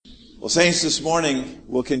Well, Saints, this morning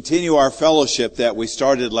we'll continue our fellowship that we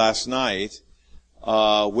started last night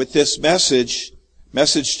with this message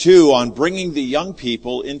 2 on bringing the young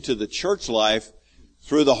people into the church life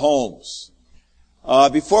through the homes.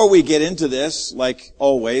 Before we get into this, like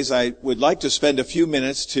always, I would like to spend a few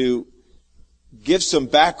minutes to give some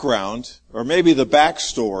background, or maybe the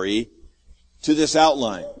backstory, to this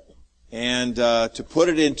outline, and to put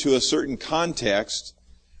it into a certain context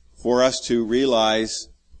for us to realize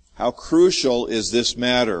how crucial is this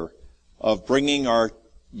matter of bringing our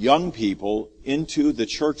young people into the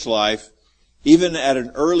church life, even at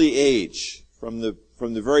an early age, from the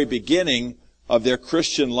very beginning of their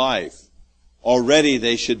Christian life. Already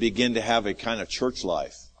they should begin to have a kind of church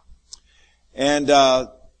life. And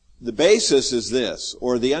the basis is this,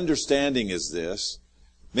 or the understanding is this.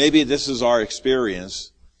 Maybe this is our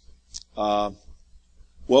experience. What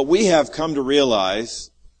we have come to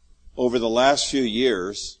realize over the last few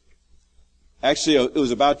years, actually it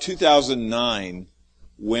was about 2009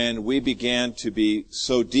 when we began to be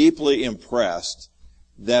so deeply impressed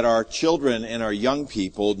that our children and our young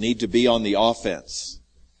people need to be on the offense,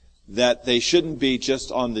 that they shouldn't be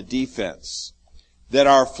just on the defense, that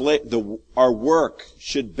our work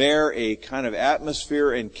should bear a kind of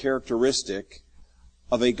atmosphere and characteristic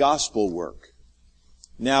of a gospel work.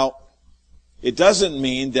 Now, it doesn't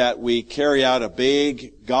mean that we carry out a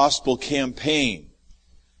big gospel campaign,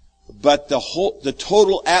 but the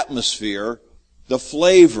total atmosphere, the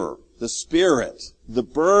flavor, the spirit, the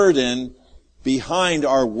burden behind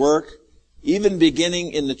our work, even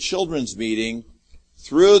beginning in the children's meeting,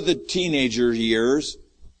 through the teenager years,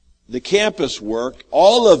 the campus work,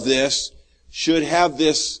 all of this should have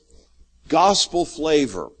this gospel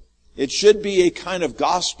flavor. It should be a kind of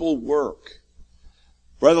gospel work.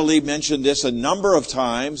 Brother Lee mentioned this a number of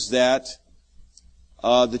times, that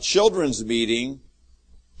the children's meeting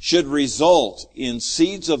should result in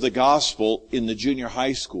seeds of the gospel in the junior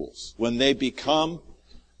high schools. When they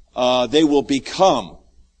will become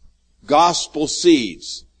gospel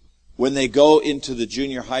seeds when they go into the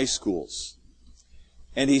junior high schools.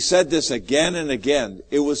 And he said this again and again.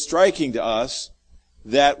 It was striking to us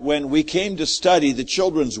that when we came to study the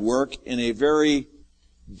children's work in a very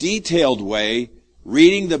detailed way,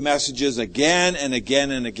 reading the messages again and again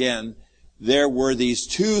and again, there were these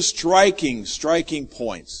two striking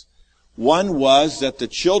points. One was that the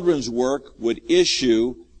children's work would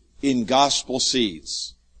issue in gospel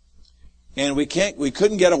seeds. And we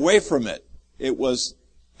couldn't get away from it. It was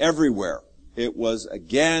everywhere. It was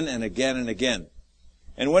again and again and again.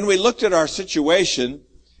 And when we looked at our situation,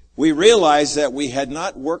 we realized that we had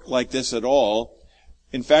not worked like this at all.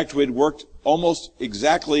 In fact, we'd worked almost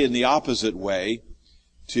exactly in the opposite way,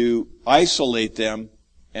 to isolate them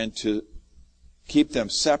and to keep them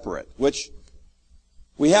separate, which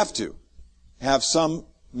we have to have some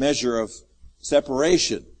measure of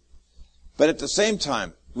separation. But at the same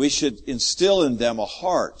time, we should instill in them a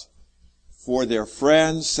heart for their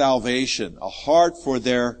friends' salvation, a heart for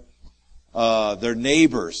their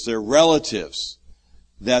neighbors, their relatives,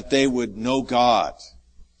 that they would know God.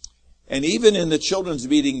 And even in the children's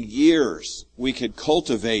meeting years, we could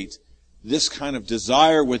cultivate this kind of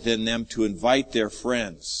desire within them to invite their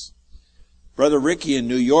friends. Brother Ricky in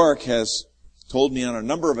New York has told me on a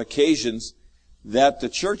number of occasions that the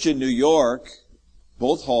church in New York,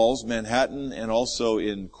 both halls, Manhattan and also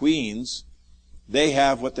in Queens, they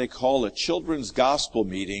have what they call a children's gospel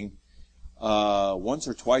meeting once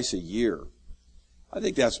or twice a year. I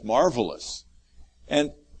think that's marvelous.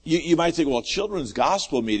 And you might think, well, children's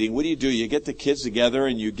gospel meeting, what do? You get the kids together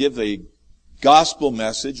and you give a gospel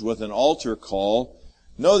message with an altar call.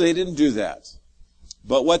 No, they didn't do that.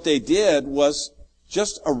 But what they did was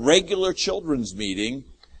just a regular children's meeting,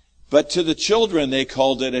 but to the children they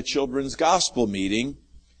called it a children's gospel meeting.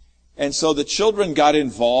 And so the children got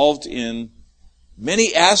involved in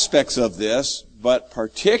many aspects of this, but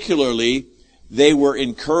particularly they were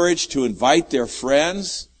encouraged to invite their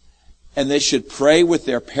friends, and they should pray with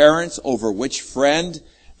their parents over which friend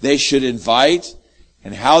they should invite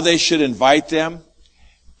and how they should invite them.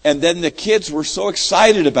 And then the kids were so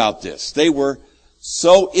excited about this. They were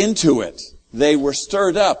so into it. They were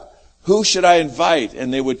stirred up. Who should I invite?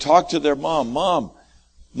 And they would talk to their mom.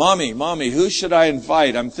 Mommy, who should I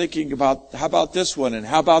invite? I'm thinking about, how about this one and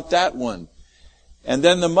how about that one? And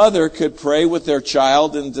then the mother could pray with their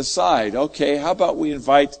child and decide, okay, how about we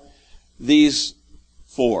invite these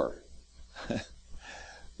 4?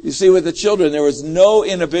 You see, with the children, there was no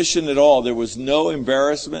inhibition at all. There was no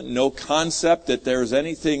embarrassment, no concept that there's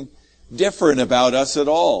anything different about us at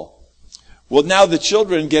all. Well, now the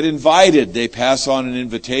children get invited. They pass on an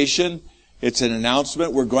invitation, It's an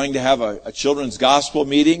announcement. We're going to have a children's gospel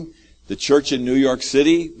meeting. The church in New York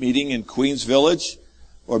City, meeting in Queens Village,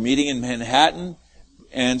 or meeting in Manhattan.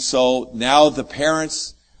 And so now the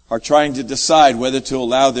parents are trying to decide whether to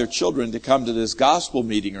allow their children to come to this gospel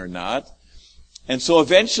meeting or not. And so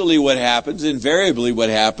eventually what happens, invariably what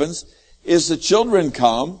happens, is the children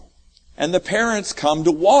come and the parents come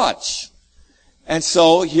to watch. And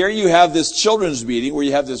so here you have this children's meeting where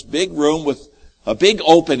you have this big room with a big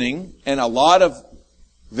opening and a lot of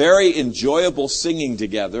very enjoyable singing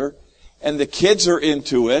together. And the kids are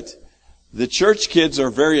into it. The church kids are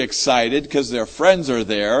very excited because their friends are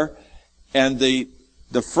there. And the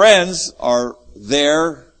friends are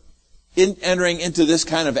there entering into this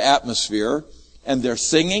kind of atmosphere. And they're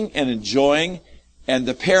singing and enjoying. And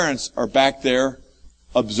the parents are back there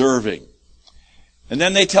observing. And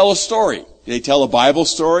then they tell a story. They tell a Bible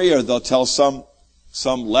story, or they'll tell some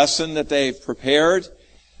lesson that they've prepared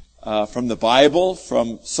from the Bible,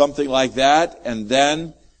 from something like that. And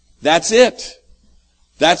then that's it.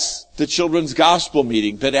 That's the children's gospel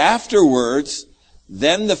meeting. But afterwards,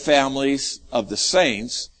 then the families of the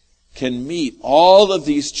saints can meet all of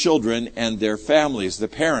these children and their families, the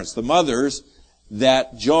parents, the mothers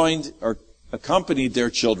that joined or accompanied their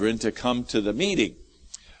children to come to the meeting.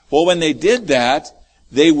 Well, when they did that,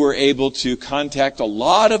 they were able to contact a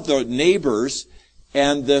lot of the neighbors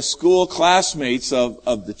and the school classmates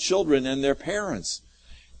of the children and their parents.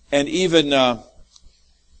 And even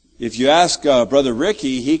if you ask Brother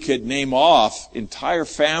Ricky, he could name off entire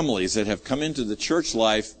families that have come into the church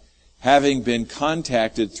life having been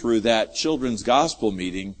contacted through that children's gospel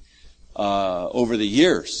meeting over the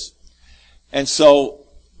years. And so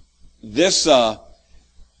this, not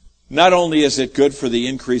only is it good for the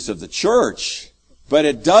increase of the church, but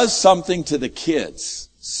it does something to the kids.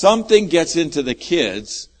 Something gets into the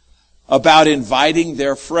kids about inviting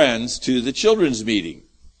their friends to the children's meeting.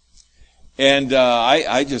 And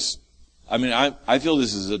I feel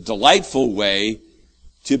this is a delightful way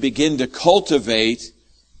to begin to cultivate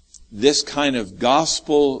this kind of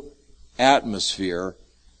gospel atmosphere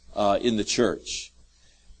in the church,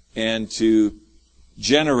 and to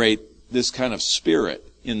generate this kind of spirit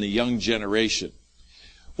in the young generation.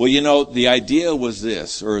 Well, you know, the idea was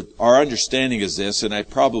this, or our understanding is this, and I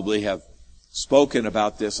probably have spoken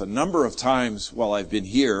about this a number of times while I've been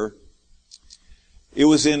here. It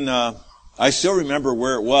was in, I still remember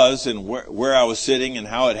where it was and where I was sitting and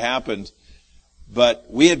how it happened, but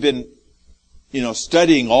we had been,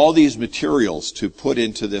 studying all these materials to put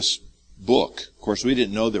into this book. Of course, we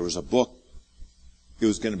didn't know there was a book. It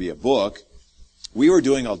was going to be a book. We were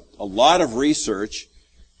doing a lot of research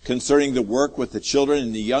concerning the work with the children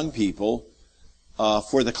and the young people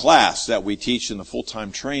for the class that we teach in the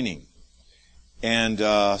full-time training. And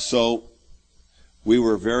so we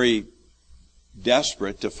were very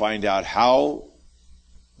desperate to find out how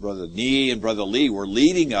Brother Nee and Brother Lee were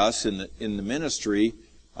leading us in the ministry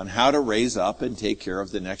on how to raise up and take care of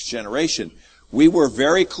the next generation. We were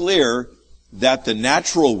very clear that the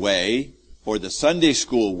natural way, or the Sunday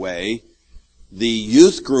school way, the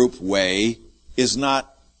youth group way, is not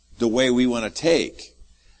the way we want to take.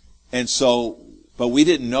 And so, but we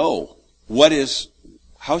didn't know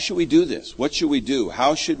how should we do this? What should we do?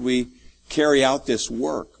 How should we carry out this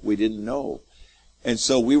work? We didn't know. And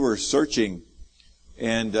so we were searching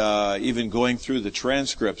and even going through the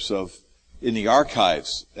transcripts in the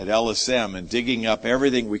archives at LSM and digging up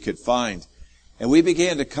everything we could find. And we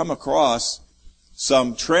began to come across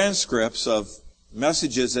some transcripts of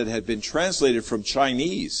messages that had been translated from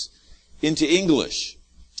Chinese into English.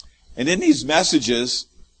 And in these messages,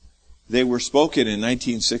 they were spoken in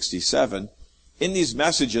 1967. In these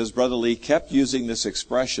messages, Brother Lee kept using this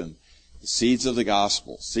expression, seeds of the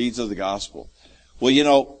gospel, seeds of the gospel.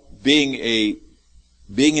 Well, being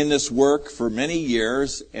in this work for many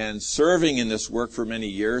years and serving in this work for many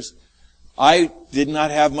years, I did not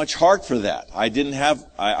have much heart for that.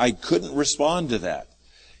 I couldn't respond to that.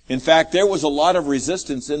 In fact, there was a lot of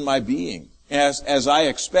resistance in my being. As I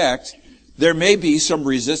expect, there may be some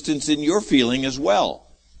resistance in your feeling as well.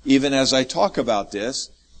 Even as I talk about this,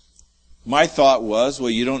 my thought was, well,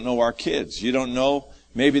 you don't know our kids. You don't know,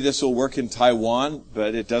 maybe this will work in Taiwan,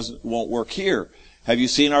 but won't work here. Have you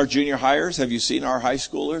seen our junior hires? Have you seen our high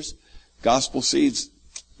schoolers? Gospel seeds.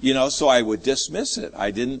 So I would dismiss it.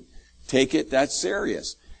 I didn't take it that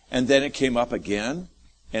serious. And then it came up again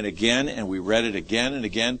and again, and we read it again and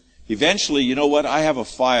again. Eventually, you know what? I have a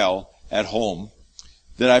file at home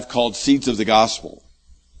that I've called Seeds of the Gospel.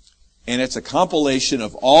 And it's a compilation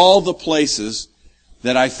of all the places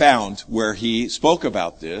that I found where he spoke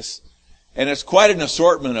about this. And it's quite an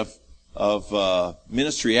assortment of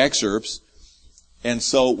ministry excerpts. And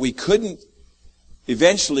so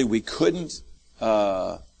eventually we couldn't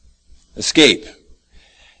escape.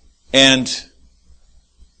 And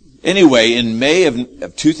anyway, in May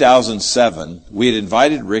of 2007, we had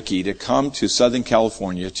invited Ricky to come to Southern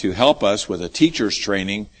California to help us with a teacher's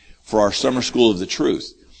training for our Summer School of the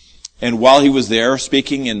Truth. And while he was there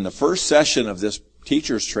speaking in the first session of this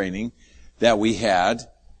teacher's training that we had,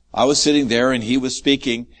 I was sitting there and he was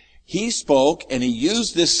speaking. He spoke and he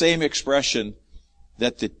used this same expression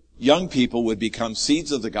that the young people would become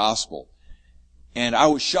seeds of the gospel. And I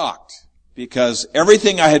was shocked because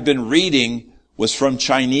everything I had been reading was from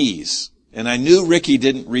Chinese. And I knew Ricky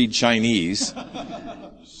didn't read Chinese.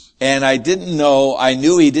 And I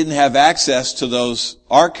knew he didn't have access to those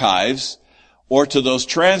archives or to those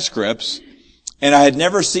transcripts. And I had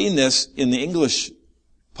never seen this in the English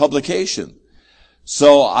publication.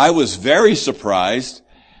 So I was very surprised.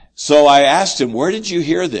 So I asked him, where did you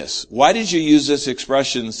hear this? Why did you use this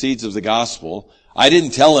expression, seeds of the gospel? I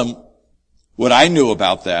didn't tell him what I knew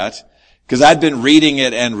about that, because I'd been reading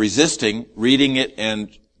it and resisting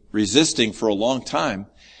for a long time.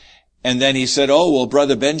 And then he said, oh, well,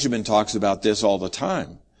 Brother Benjamin talks about this all the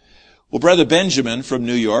time. Well, Brother Benjamin from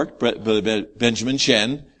New York, Brother Benjamin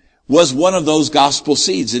Chen, was one of those gospel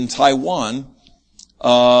seeds in Taiwan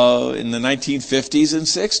in the 1950s and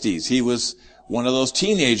 60s. He was one of those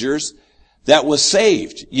teenagers that was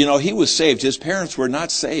saved. You know, he was saved. His parents were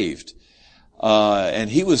not saved. And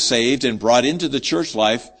he was saved and brought into the church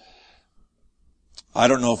life. I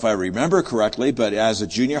don't know if I remember correctly, but as a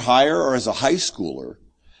junior higher or as a high schooler.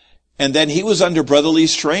 And then he was under Brother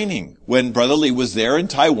Lee's training when Brother Lee was there in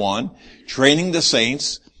Taiwan, training the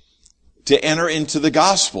saints to enter into the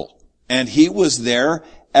gospel. And he was there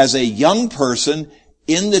as a young person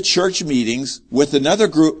in the church meetings with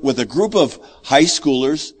a group of high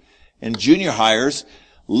schoolers and junior hires,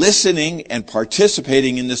 listening and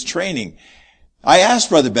participating in this training. I asked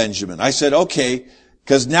Brother Benjamin, I said, okay,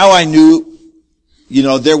 because now I knew,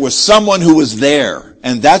 there was someone who was there,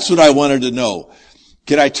 and that's what I wanted to know.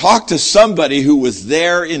 Could I talk to somebody who was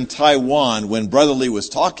there in Taiwan when Brother Lee was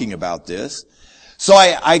talking about this? So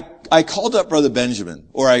I called up Brother Benjamin,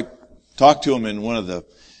 or I talked to him in one of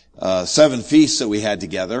the 7 feasts that we had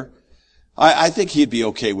together. I think he'd be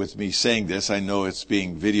okay with me saying this. I know it's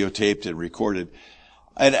being videotaped and recorded.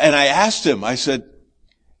 And I asked him, I said,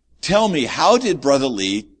 tell me, how did Brother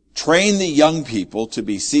Lee train the young people to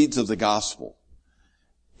be seeds of the gospel?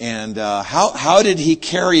 And how did he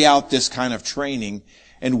carry out this kind of training?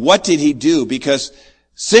 And what did he do? Because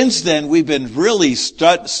since then, we've been really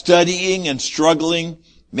studying and struggling,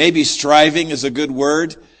 maybe striving is a good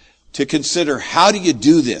word, to consider, how do you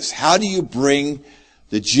do this? How do you bring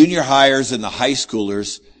the junior hires and the high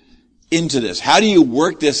schoolers into this? How do you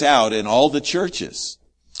work this out in all the churches?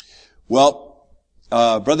 Well,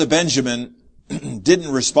 Brother Benjamin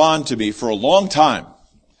didn't respond to me for a long time.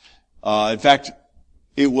 In fact,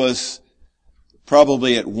 it was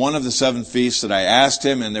probably at one of the 7 feasts that I asked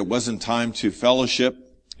him, and there wasn't time to fellowship.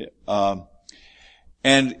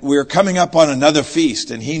 And we were coming up on another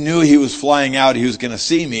feast, and he knew he was flying out. He was going to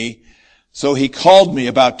see me. So he called me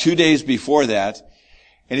about 2 days before that,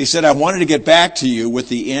 and he said, I wanted to get back to you with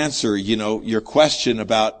the answer, your question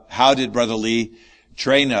about how did Brother Lee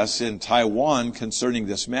train us in Taiwan concerning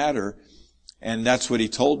this matter. And that's what he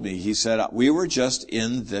told me. He said, we were just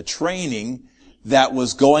in the training that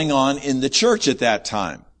was going on in the church at that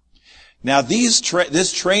time. Now, this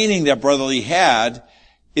training that Brother Lee had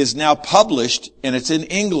is now published, and it's in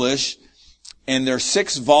English, and there are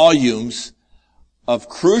 6 volumes of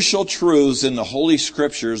Crucial Truths in the Holy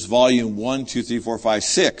Scriptures, volume 1, 2, 3, 4, 5,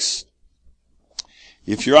 6.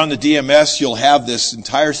 If you're on the DMS, you'll have this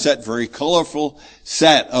entire set, very colorful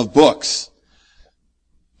set of books.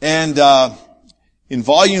 And in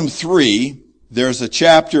volume 3, there's a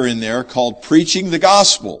chapter in there called Preaching the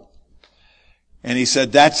Gospel. And he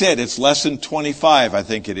said, that's it. It's lesson 25, I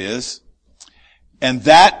think it is. And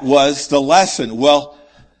that was the lesson. Well,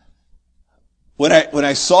 when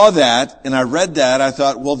I saw that and I read that, I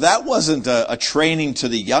thought, well, that wasn't a training to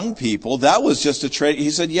the young people. That was just a training. He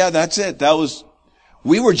said, yeah, that's it.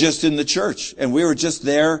 We were just in the church, and we were just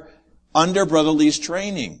there under Brother Lee's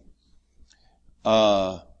training.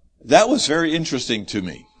 That was very interesting to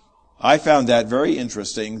me. I found that very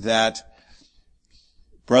interesting, that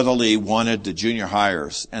Brother Lee wanted the junior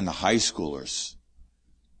hires and the high schoolers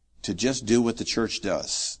to just do what the church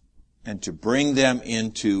does and to bring them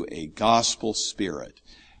into a gospel spirit,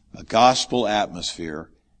 a gospel atmosphere,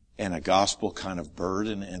 and a gospel kind of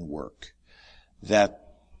burden and work. That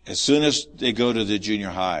as soon as they go to the junior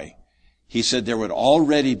high, he said there would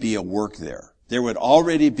already be a work there. there would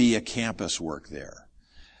already be a campus work there.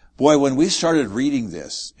 Boy, when we started reading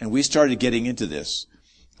this and we started getting into this,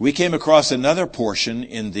 we came across another portion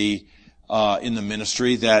in the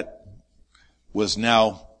ministry that was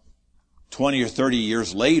now 20 or 30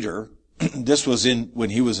 years later. This was when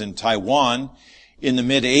he was in Taiwan in the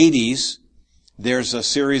mid-80s. There's a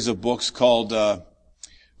series of books called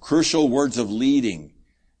Crucial Words of Leading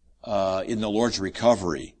in the Lord's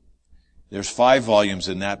Recovery. There's 5 volumes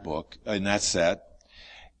in that book, in that set.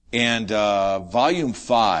 And volume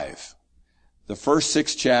 5, the first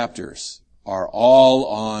 6 chapters are all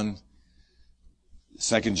on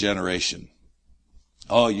second generation.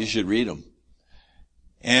 Oh, you should read them.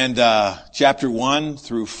 And chapter 1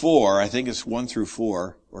 through 4, I think it's 1 through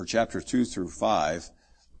 4, or chapter 2 through 5.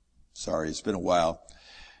 Sorry, it's been a while.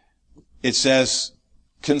 It says,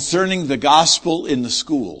 concerning the gospel in the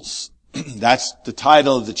schools. That's the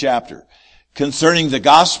title of the chapter. Concerning the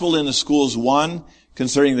gospel in the schools 1,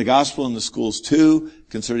 concerning the gospel in the schools 2,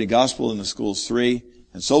 concerning gospel in the schools 3,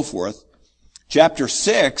 and so forth. Chapter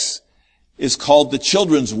 6 is called the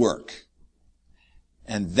children's work.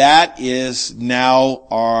 And that is now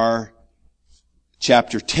our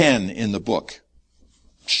chapter 10 in the book.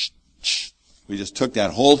 We just took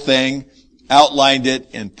that whole thing, outlined it,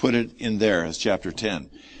 and put it in there as chapter 10.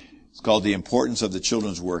 It's called The Importance of the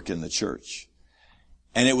Children's Work in the Church.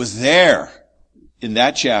 And it was there, in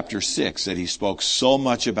that chapter 6, that he spoke so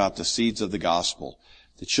much about the seeds of the gospel,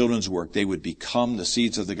 the children's work. They would become the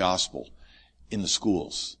seeds of the gospel in the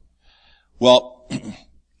schools. Well,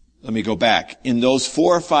 let me go back. In those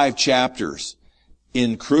 4 or 5 chapters,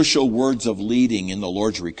 in Crucial Words of Leading in the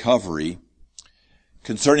Lord's Recovery,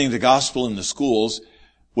 concerning the gospel in the schools,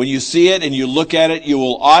 when you see it and you look at it, you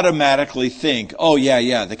will automatically think, oh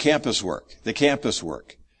yeah, the campus work.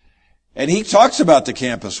 And he talks about the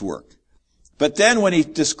campus work. But then when he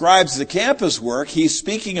describes the campus work, he's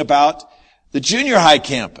speaking about the junior high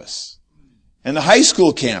campus and the high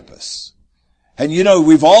school campus. And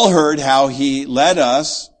we've all heard how he led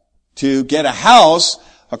us to get a house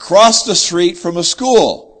across the street from a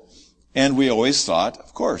school. And we always thought,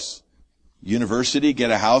 of course, university, get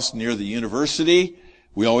a house near the university.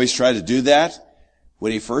 We always try to do that.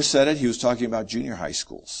 When he first said it, he was talking about junior high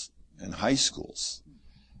schools and high schools.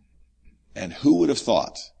 And who would have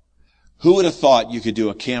thought you could do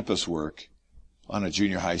a campus work on a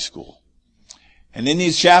junior high school? And in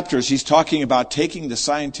these chapters, he's talking about taking the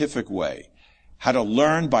scientific way, how to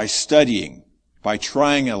learn by studying, by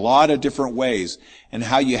trying a lot of different ways, and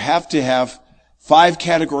how you have to have 5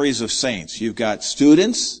 categories of saints. You've got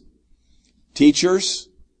students, teachers,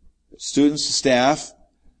 students, staff,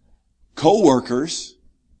 co-workers.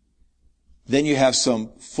 Then you have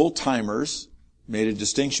some full-timers, made a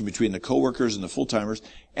distinction between the co-workers and the full-timers,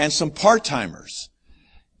 and some part-timers.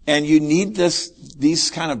 And you need these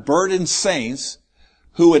kind of burdened saints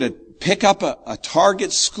who would pick up a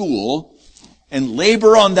target school and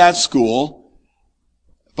labor on that school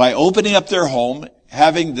by opening up their home,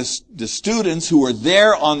 having the students who are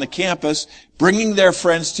there on the campus, bringing their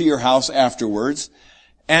friends to your house afterwards,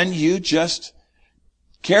 and you just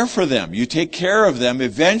care for them. You take care of them.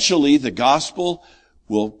 Eventually, the gospel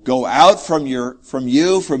will go out from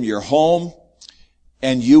your home,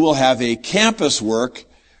 and you will have a campus work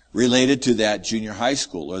related to that junior high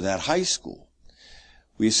school or that high school.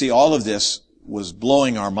 We see all of this was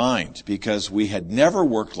blowing our mind because we had never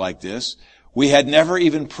worked like this. We had never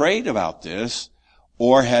even prayed about this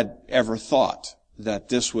or had ever thought that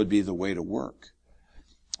this would be the way to work.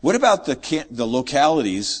 What about the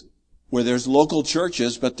localities where there's local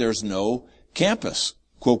churches, but there's no campus,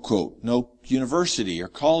 quote, quote, no university or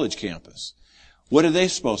college campus? What are they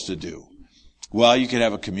supposed to do? Well, you could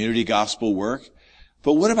have a community gospel work,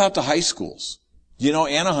 but what about the high schools?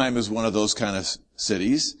 Anaheim is one of those kind of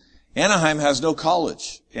cities. Anaheim has no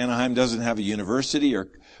college. Anaheim doesn't have a university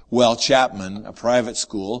Chapman, a private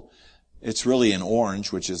school. It's really in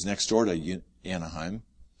Orange, which is next door to Anaheim.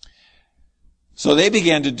 So they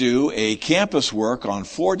began to do a campus work on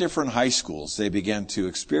 4 different high schools. They began to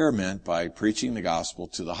experiment by preaching the gospel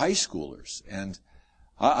to the high schoolers. And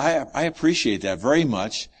I appreciate that very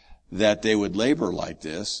much, that they would labor like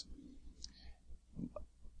this.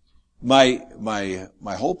 My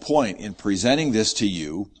whole point in presenting this to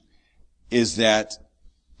you is that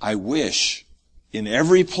I wish in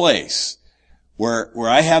every place where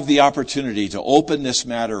I have the opportunity to open this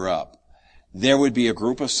matter up, there would be a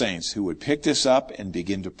group of saints who would pick this up and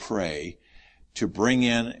begin to pray to bring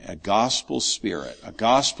in a gospel spirit, a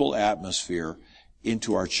gospel atmosphere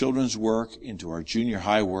into our children's work, into our junior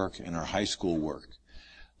high work, and our high school work.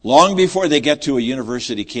 Long before they get to a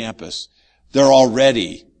university campus, they're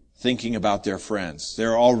already thinking about their friends.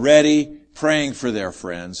 They're already praying for their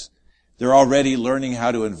friends. They're already learning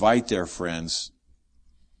how to invite their friends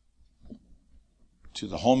to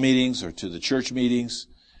the home meetings or to the church meetings,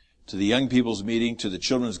 to the young people's meeting, to the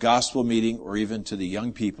children's gospel meeting, or even to the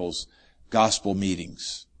young people's gospel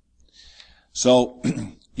meetings. So,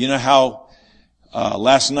 you know how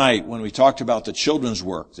last night when we talked about the children's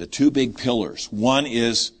work, the two big pillars. One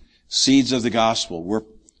is seeds of the gospel.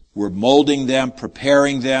 We're molding them,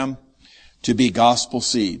 preparing them to be gospel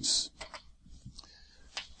seeds.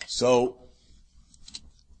 So,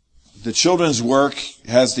 the children's work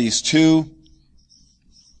has these two.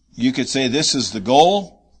 You could say this is the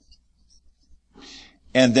goal,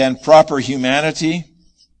 and then proper humanity.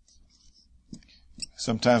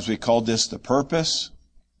 Sometimes we call this the purpose.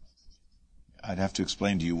 I'd have to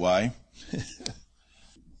explain to you why.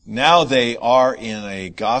 Now they are in a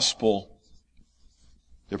gospel.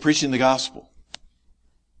 They're preaching the gospel.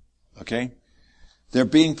 Okay? They're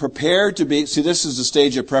being prepared to be, see, this is the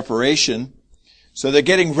stage of preparation. So they're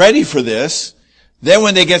getting ready for this. Then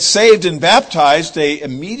when they get saved and baptized, they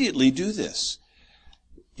immediately do this.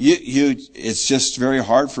 It's just very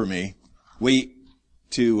hard for me.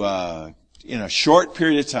 In a short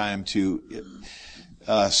period of time to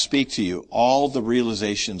speak to you all the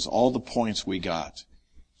realizations, all the points we got.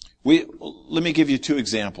 Let me give you two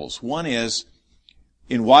examples. One is,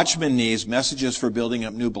 in Watchman Nee's Messages for Building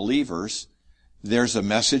Up New Believers, there's a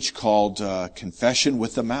message called Confession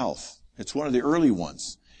with the Mouth. It's one of the early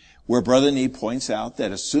ones, where Brother Nee points out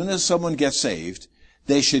that as soon as someone gets saved,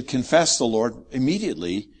 they should confess the Lord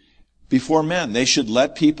immediately before men. They should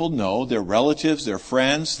let people know, their relatives, their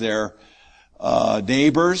friends, their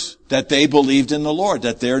neighbors, that they believed in the Lord,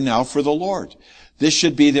 that they're now for the Lord. This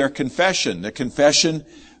should be their confession. The confession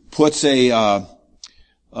puts a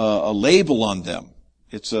label on them.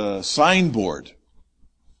 It's a signboard.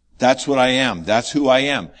 That's what I am. That's who I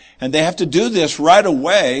am. And they have to do this right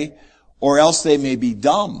away, or else they may be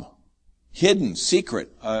dumb, hidden,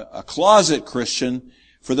 secret, a closet Christian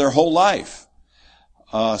for their whole life.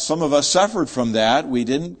 Some of us suffered from that. We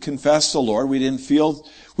didn't confess the Lord.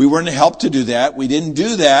 We weren't helped to do that. We didn't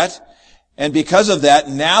do that. And because of that,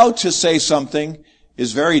 now to say something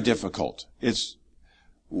is very difficult.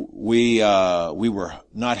 We were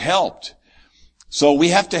not helped. So we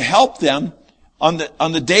have to help them on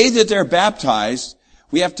the day that they're baptized.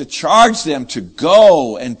 We have to charge them to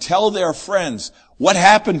go and tell their friends what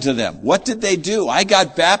happened to them. What did they do? I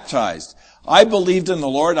got baptized. I believed in the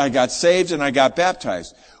Lord. I got saved and I got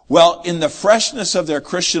baptized. Well, in the freshness of their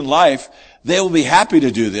Christian life, they will be happy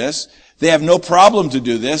to do this. They have no problem to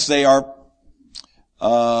do this. They are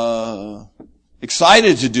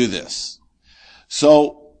excited to do this.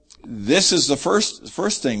 So this is the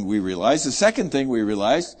first thing we realize. The second thing we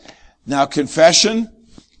realize, now confession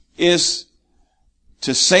is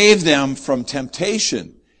to save them from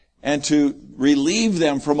temptation and to relieve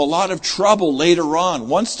them from a lot of trouble later on.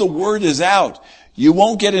 Once the word is out, you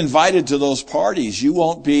won't get invited to those parties. You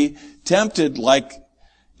won't be tempted like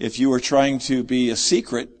if you were trying to be a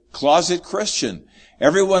secret closet Christian.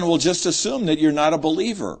 Everyone will just assume that you're not a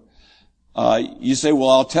believer. You say, well,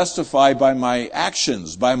 I'll testify by my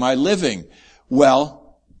actions, by my living.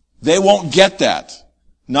 Well, they won't get that.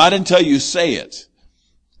 Not until you say it.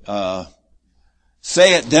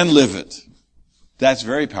 Say it, then live it. That's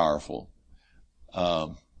very powerful.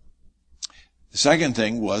 The second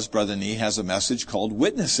thing was Brother Nee has a message called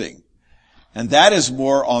witnessing. And that is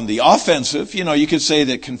more on the offensive. You know, you could say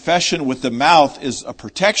that confession with the mouth is a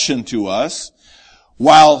protection to us,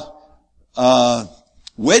 while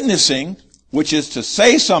witnessing, which is to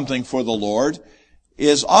say something for the Lord,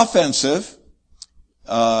 is offensive.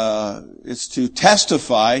 It's to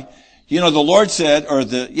testify. You know, the Lord said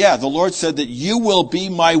that you will be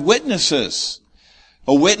my witnesses.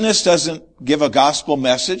 A witness doesn't give a gospel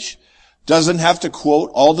message, doesn't have to quote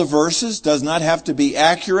all the verses, does not have to be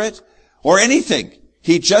accurate or anything.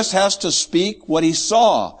 He just has to speak what he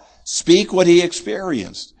saw, speak what he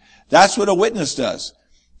experienced. That's what a witness does.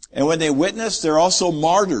 And when they witness, they're also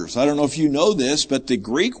martyrs. I don't know if you know this, but the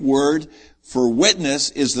Greek word for witness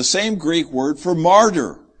is the same Greek word for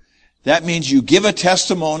martyr. That means you give a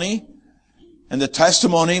testimony, and the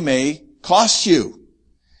testimony may cost you.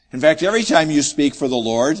 In fact, every time you speak for the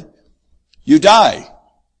Lord, you die.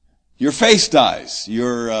 Your face dies,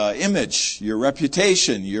 your image, your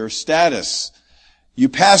reputation, your status. You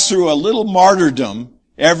pass through a little martyrdom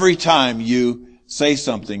every time you say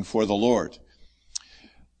something for the Lord.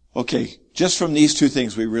 Okay, just from these two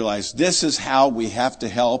things we realize this is how we have to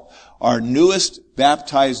help our newest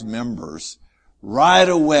baptized members right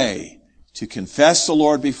away to confess the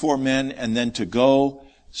Lord before men and then to go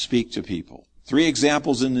speak to people. 3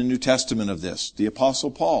 examples in the New Testament of this. The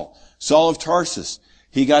Apostle Paul, Saul of Tarsus,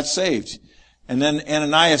 he got saved. And then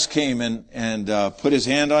Ananias came and put his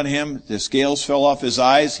hand on him. The scales fell off his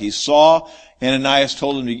eyes. He saw. Ananias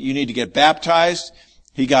told him, you need to get baptized.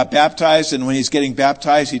 He got baptized, and when he's getting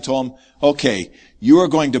baptized, he told him, okay, you are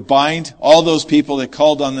going to bind all those people that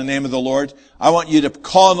called on the name of the Lord. I want you to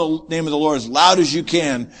call on the name of the Lord as loud as you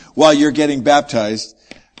can while you're getting baptized.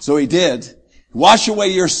 So he did. Wash away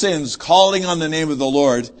your sins, calling on the name of the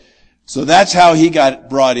Lord. So that's how he got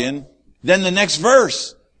brought in. Then the next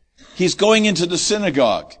verse, he's going into the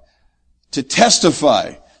synagogue to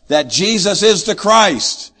testify that Jesus is the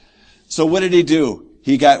Christ. So what did he do?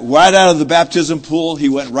 He got right out of the baptism pool. He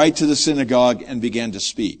went right to the synagogue and began to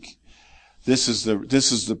speak. This is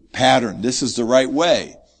the pattern. This is the right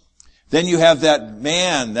way. Then you have that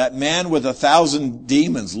man with 1,000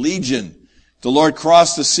 demons, Legion. The Lord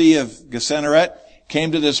crossed the Sea of Gennesaret,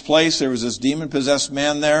 came to this place. There was this demon-possessed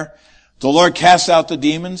man there. The Lord cast out the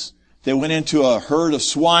demons. They went into a herd of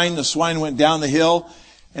swine. The swine went down the hill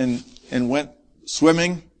and went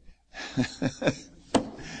swimming.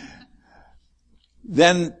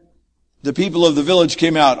 Then the people of the village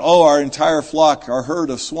came out. Oh, our entire flock, our herd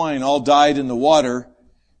of swine all died in the water.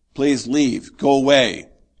 Please leave. Go away.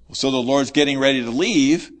 So the Lord's getting ready to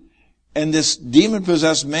leave. And this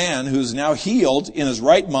demon-possessed man, who's now healed, in his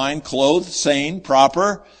right mind, clothed, sane,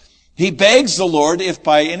 proper, he begs the Lord, if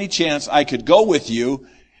by any chance I could go with you.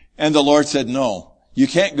 And the Lord said, no, you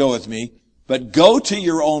can't go with me, but go to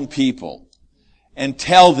your own people and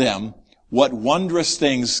tell them what wondrous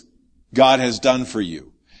things God has done for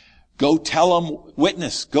you. Go tell them,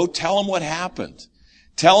 witness, go tell them what happened.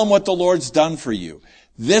 Tell them what the Lord's done for you.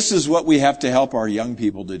 This is what we have to help our young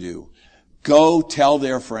people to do. Go tell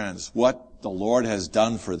their friends what the Lord has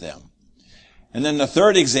done for them. And then the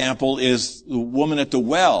third example is the woman at the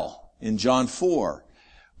well in John 4,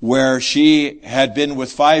 where she had been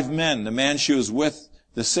with 5 men. The man she was with,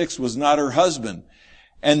 the 6th, was not her husband.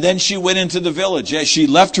 And then she went into the village. As she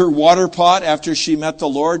left her water pot after she met the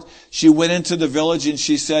Lord, she went into the village and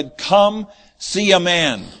she said, come see a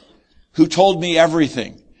man who told me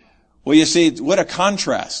everything. Well, you see, what a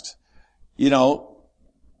contrast.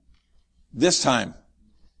 This time,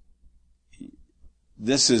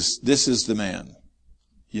 this is the man.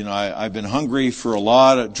 I've been hungry for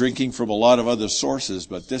drinking from a lot of other sources,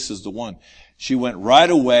 but this is the one. She went right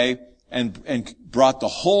away and brought the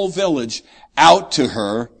whole village out to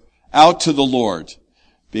the Lord,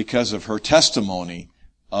 because of her testimony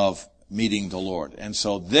of meeting the Lord. And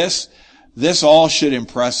so this all should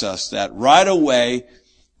impress us, that right away,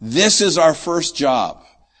 this is our first job.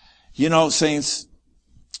 Saints,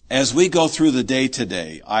 as we go through the day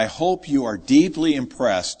today, I hope you are deeply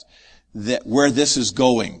impressed that where this is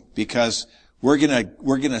going, because we're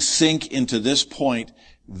gonna sink into this point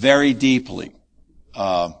very deeply.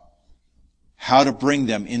 How to bring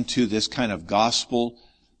them into this kind of gospel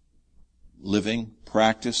living,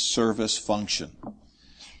 practice, service, function.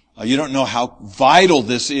 You don't know how vital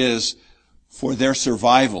this is for their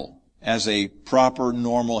survival as a proper,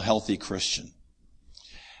 normal, healthy Christian.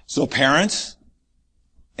 So parents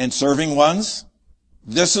and serving ones,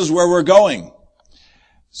 this is where we're going.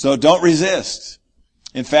 So don't resist.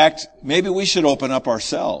 In fact, maybe we should open up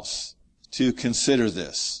ourselves to consider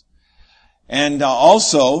this. And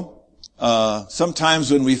also,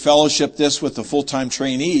 sometimes when we fellowship this with the full-time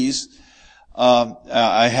trainees,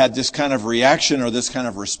 I had this kind of reaction or this kind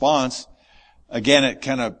of response. Again, it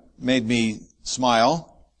kind of made me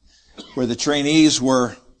smile, where the trainees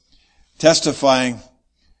were testifying,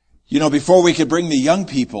 before we could bring the young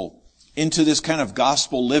people into this kind of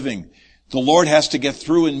gospel living, the Lord has to get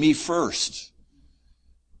through in me first.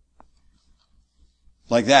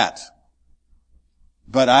 Like that.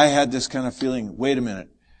 But I had this kind of feeling, wait a minute.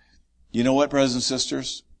 You know what, brothers and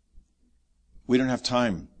sisters? We don't have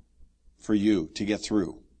time for you to get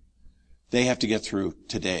through. They have to get through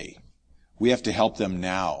today. We have to help them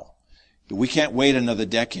now. We can't wait another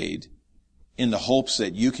decade in the hopes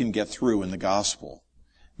that you can get through in the gospel.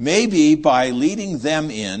 Maybe by leading them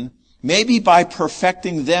in, maybe by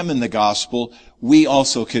perfecting them in the gospel, we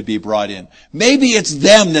also could be brought in. Maybe it's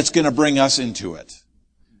them that's going to bring us into it.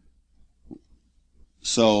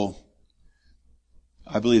 So,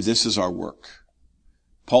 I believe this is our work.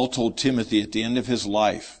 Paul told Timothy at the end of his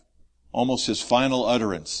life, almost his final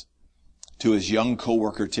utterance to his young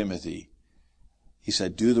co-worker Timothy, he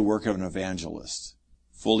said, do the work of an evangelist.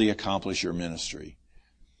 Fully accomplish your ministry.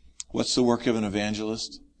 What's the work of an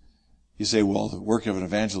evangelist? You say, well, the work of an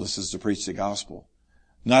evangelist is to preach the gospel.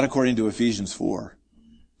 Not according to Ephesians 4.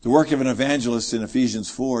 The work of an evangelist in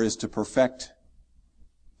Ephesians 4 is to perfect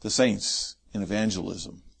the saints in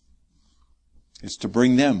evangelism. It's to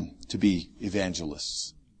bring them to be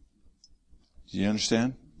evangelists. Do you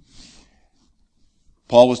understand?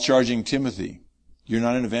 Paul was charging Timothy, you're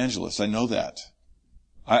not an evangelist. I know that.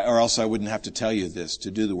 Or else I wouldn't have to tell you this,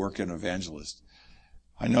 to do the work of an evangelist.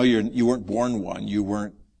 I know you weren't born one. You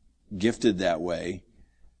weren't gifted that way.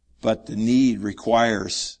 But the need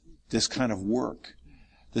requires this kind of work.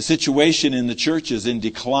 The situation in the church is in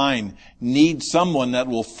decline, needs someone that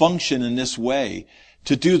will function in this way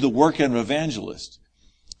to do the work of an evangelist.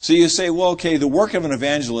 So you say, well, okay, the work of an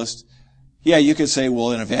evangelist, yeah, you could say,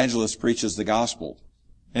 well, an evangelist preaches the gospel.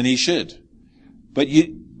 And he should. But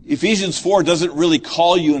Ephesians 4 doesn't really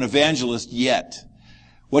call you an evangelist yet.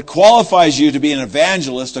 What qualifies you to be an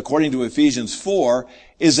evangelist, according to Ephesians 4,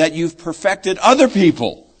 is that you've perfected other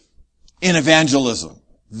people in evangelism.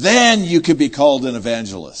 Then you could be called an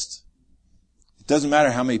evangelist. It doesn't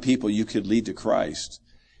matter how many people you could lead to Christ.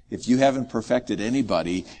 If you haven't perfected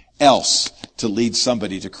anybody else to lead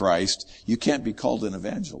somebody to Christ, you can't be called an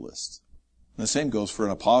evangelist. And the same goes for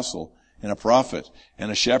an apostle and a prophet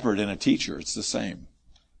and a shepherd and a teacher. It's the same.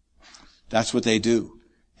 That's what they do.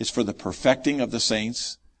 It's for the perfecting of the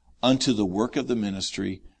saints unto the work of the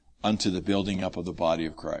ministry, unto the building up of the body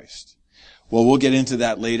of Christ. Well, we'll get into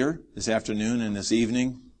that later this afternoon and this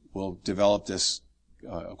evening. We'll develop this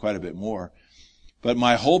quite a bit more. But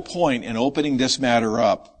my whole point in opening this matter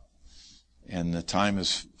up, and the time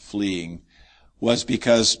is fleeing, was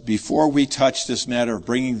because before we touch this matter of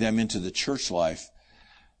bringing them into the church life,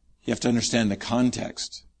 you have to understand the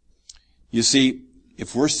context. You see,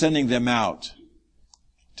 if we're sending them out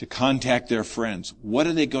to contact their friends, what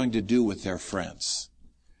are they going to do with their friends?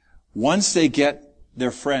 Once they get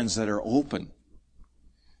their friends that are open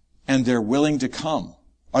and they're willing to come,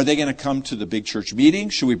 are they going to come to the big church meeting?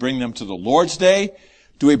 Should we bring them to the Lord's Day?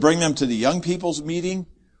 Do we bring them to the young people's meeting?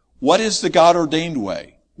 What is the God-ordained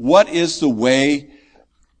way? What is the way,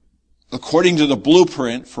 according to the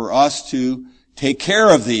blueprint, for us to take care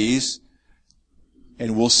of these?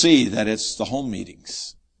 And we'll see that it's the home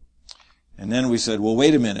meetings. And then we said, well,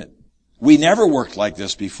 wait a minute. We never worked like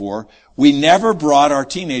this before. We never brought our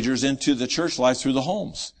teenagers into the church life through the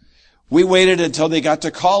homes. We waited until they got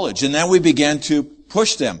to college, and then we began to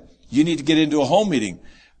push them. You need to get into a home meeting.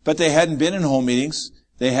 But they hadn't been in home meetings.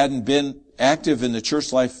 They hadn't been active in the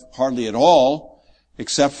church life hardly at all,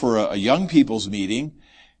 except for a young people's meeting.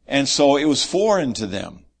 And so it was foreign to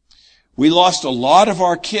them. We lost a lot of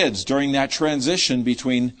our kids during that transition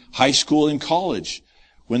between high school and college.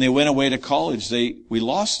 When they went away to college, we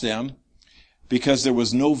lost them because there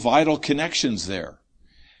was no vital connections there.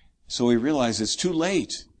 So we realized it's too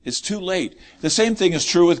late. It's too late. The same thing is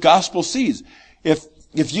true with gospel seeds.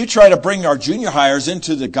 If you try to bring our junior hires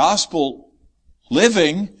into the gospel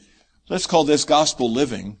living, let's call this gospel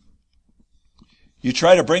living. You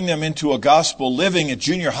try to bring them into a gospel living at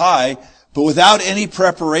junior high, but without any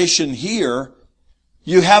preparation here,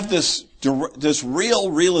 you have this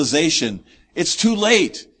real realization. It's too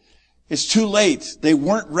late. It's too late. They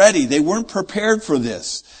weren't ready. They weren't prepared for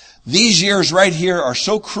this. These years right here are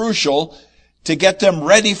so crucial to get them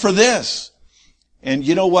ready for this. And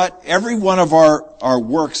you know what? Every one of our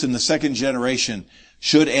works in the second generation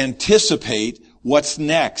should anticipate what's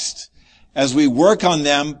next. As we work on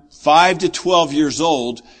them 5 to 12 years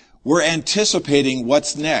old, we're anticipating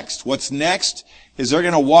what's next. What's next is they're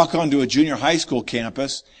going to walk onto a junior high school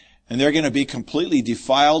campus and they're going to be completely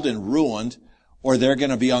defiled and ruined, or they're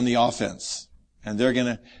going to be on the offense. And they're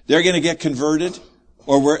going to get converted,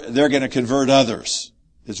 or they're going to convert others.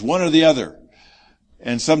 It's one or the other.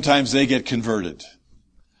 And sometimes they get converted.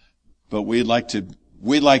 But we'd like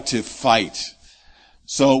to fight.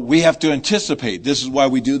 So we have to anticipate. This is why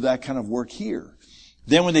we do that kind of work here.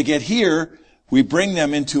 Then when they get here, we bring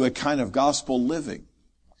them into a kind of gospel living.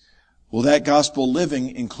 Well, that gospel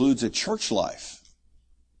living includes a church life.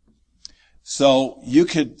 So we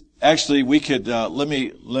could let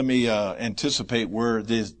me anticipate where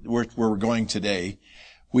we're going today.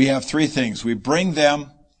 We have three things. We bring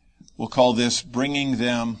them, we'll call this bringing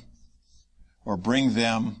them, or bring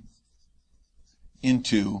them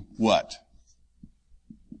into what?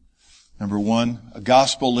 Number one, a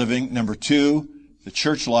gospel living. Number two, the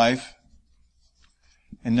church life.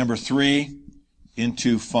 And number three,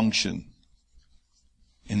 into function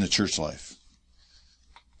in the church life.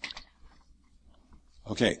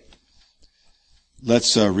 Okay.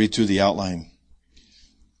 Let's read through the outline.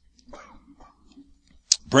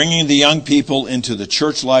 Bringing the young people into the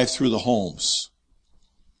church life through the homes.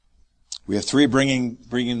 We have three bringing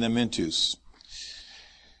them into.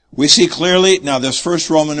 We see clearly, now this first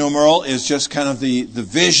Roman numeral is just kind of the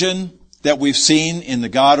vision that we've seen in the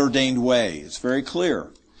God-ordained way. It's very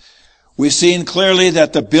clear. We've seen clearly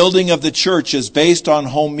that the building of the church is based on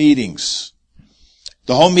home meetings.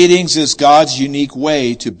 The home meetings is God's unique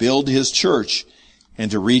way to build His church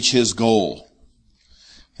and to reach His goal.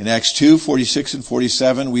 In Acts 2:46 and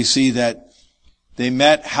 47, we see that they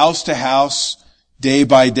met house to house, day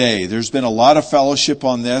by day. There's been a lot of fellowship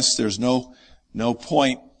on this. There's no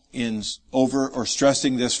point in over or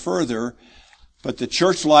stressing this further. But the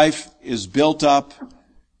church life is built up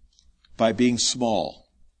by being small.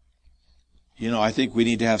 I think we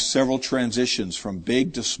need to have several transitions from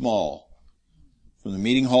big to small, from the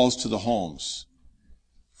meeting halls to the homes,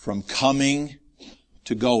 from coming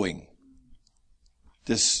to going.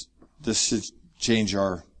 This should change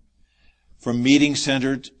from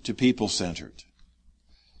meeting-centered to people-centered.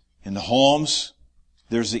 In the homes,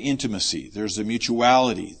 there's the intimacy, there's the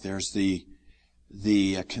mutuality, there's the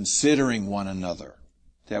considering one another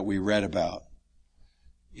that we read about.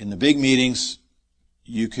 In the big meetings,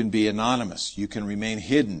 you can be anonymous, you can remain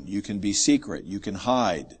hidden, you can be secret, you can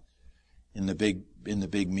hide in the big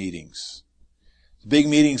meetings. The big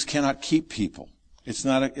meetings cannot keep people. It's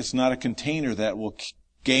not a container that will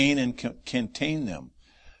gain and contain them.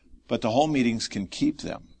 But the home meetings can keep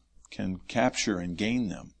them, can capture and gain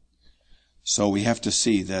them. So we have to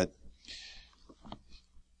see that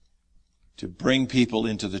to bring people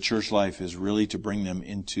into the church life is really to bring them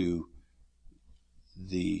into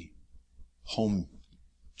the home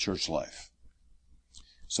church life.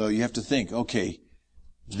 So you have to think, okay,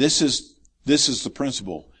 this is the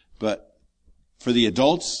principle, but for the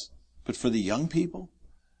adults, but for the young people,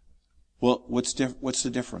 well, what's the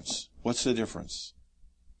difference? What's the difference?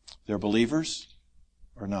 They're believers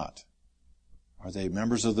or not? Are they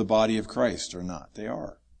members of the body of Christ or not? They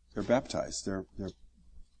are. They're baptized. They're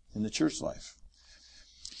in the church life.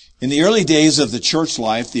 In the early days of the church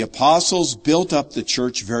life, the apostles built up the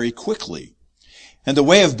church very quickly. And the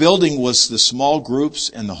way of building was the small groups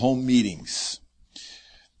and the home meetings.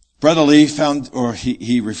 Brother Lee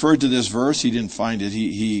he referred to this verse. He didn't find it.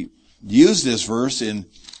 He used this verse in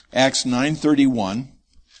Acts 9:31,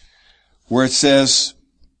 where it says,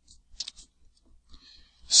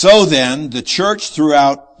 "So then, the church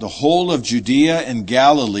throughout the whole of Judea and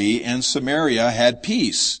Galilee and Samaria had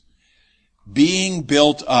peace, being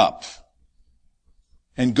built up,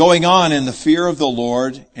 and going on in the fear of the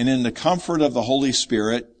Lord and in the comfort of the Holy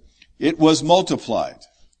Spirit, it was multiplied."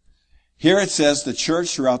 Here it says the church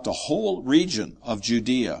throughout the whole region of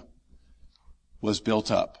Judea was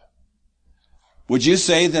built up. Would you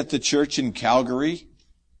say that the church in Calgary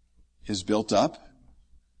is built up?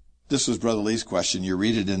 This was Brother Lee's question. You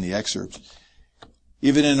read it in the excerpt.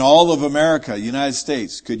 Even in all of America, United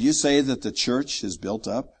States, could you say that the church is built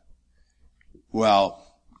up? Well,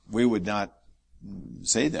 we would not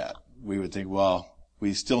say that. We would think, well,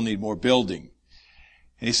 we still need more building.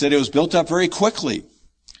 And he said it was built up very quickly.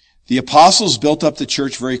 The apostles built up the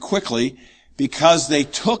church very quickly because they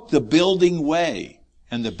took the building way.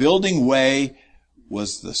 And the building way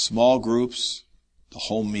was the small groups, the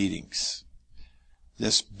home meetings.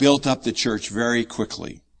 This built up the church very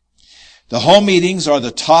quickly. The home meetings are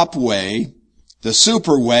the top way, the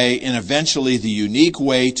super way, and eventually the unique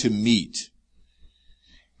way to meet.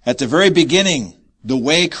 At the very beginning, the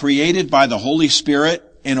way created by the Holy Spirit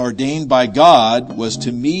and ordained by God was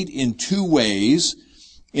to meet in two ways,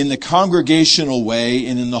 in the congregational way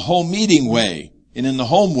and in the home meeting way, and in the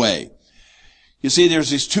home way. You see, there's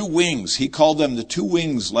these two wings. He called them the two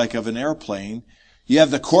wings like of an airplane. You have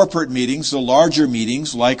the corporate meetings, the larger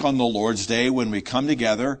meetings, like on the Lord's Day when we come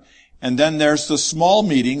together. And then there's the small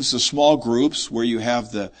meetings, the small groups, where you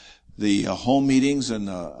have the home meetings and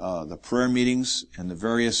the prayer meetings and the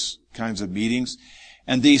various kinds of meetings.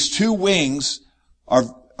 And these two wings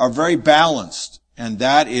are very balanced. And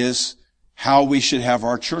that is how we should have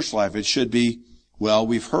our church life. It should be, well,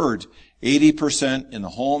 we've heard 80% in the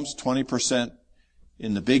homes, 20%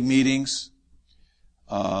 in the big meetings.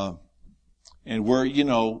 And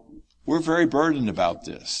we're very burdened about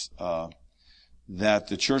this, that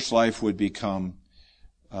the church life would become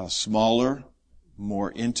smaller,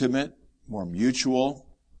 more intimate, more mutual,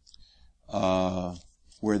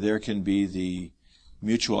 where there can be the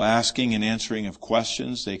mutual asking and answering of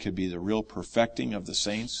questions. They could be the real perfecting of the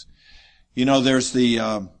saints. There's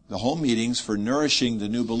the home meetings for nourishing the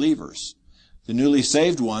new believers. The newly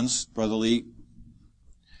saved ones, Brother Lee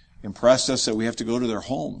impressed us that we have to go to their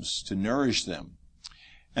homes to nourish them.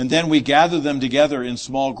 And then we gather them together in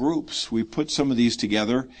small groups. We put some of these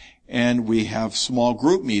together and we have small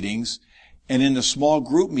group meetings. And in the small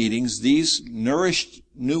group meetings, these nourished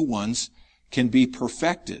new ones can be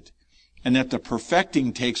perfected. and that the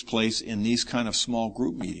perfecting takes place in these kind of small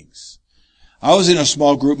group meetings. I was in a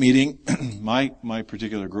small group meeting, my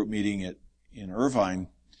particular group meeting in Irvine,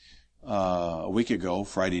 a week ago,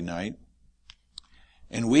 Friday night,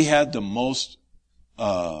 and we had the most,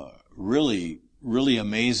 really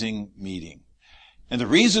amazing meeting. And the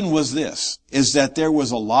reason was this, is that there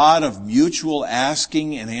was a lot of mutual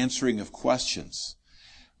asking and answering of questions.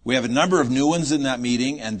 We have a number of new ones in that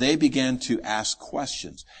meeting, and they began to ask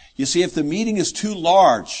questions. You see, if the meeting is too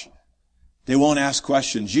large, they won't ask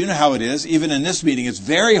questions. You know how it is. Even in this meeting, it's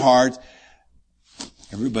very hard.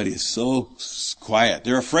 Everybody is so quiet.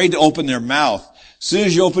 They're afraid to open their mouth. As soon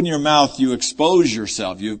as you open your mouth, you expose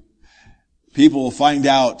yourself. People will find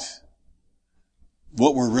out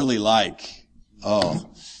what we're really like.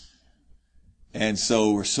 Oh. And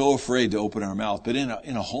so we're so afraid to open our mouth. But in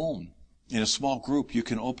a home, in a small group, you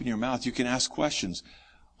can open your mouth. You can ask questions.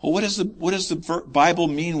 Well, what does the Bible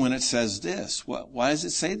mean when it says this? Why does it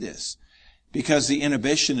say this? Because the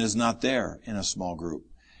inhibition is not there in a small group.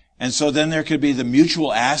 And so then there could be the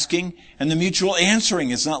mutual asking and the mutual answering.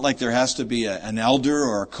 It's not like there has to be an elder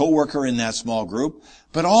or a coworker in that small group,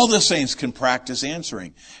 but all the saints can practice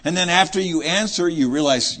answering. And then after you answer, you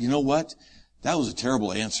realize, you know what? That was a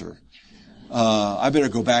terrible answer. I better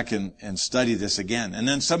go back and study this again. And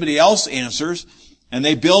then somebody else answers, and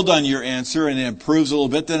they build on your answer, and it improves a little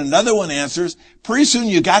bit. Then another one answers. Pretty soon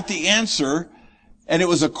you got the answer, and it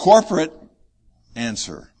was a corporate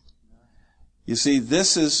answer. You see,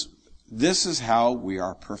 this is how we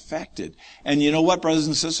are perfected. And you know what, brothers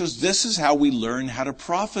and sisters? This is how we learn how to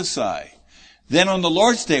prophesy. Then on the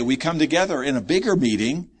Lord's Day, we come together in a bigger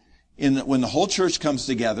meeting, when the whole church comes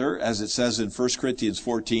together, as it says in 1 Corinthians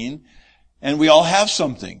 14, and we all have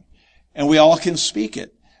something, and we all can speak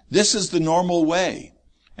it. This is the normal way.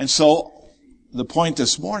 And so the point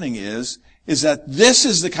this morning is that this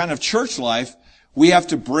is the kind of church life we have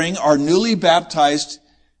to bring our newly baptized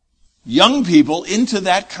young people into,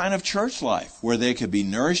 that kind of church life where they can be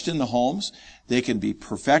nourished in the homes, they can be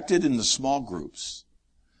perfected in the small groups.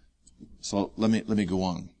 So let me go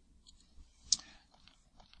on.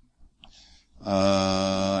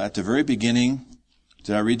 At the very beginning,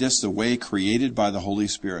 did I read this? The way created by the Holy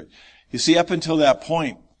Spirit. You see, up until that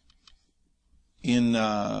point in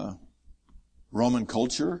Roman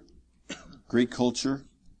culture, Greek culture,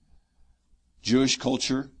 Jewish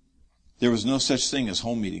culture, there was no such thing as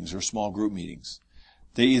home meetings or small group meetings.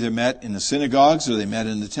 They either met in the synagogues or they met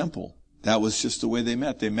in the temple. That was just the way they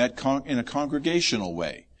met. They met in a congregational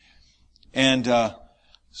way. And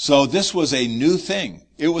so this was a new thing.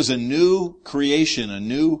 It was a new creation, a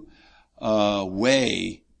new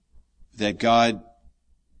way that God,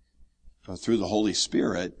 through the Holy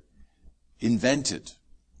Spirit, invented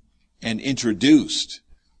and introduced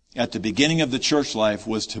at the beginning of the church life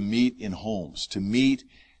was to meet in homes, to meet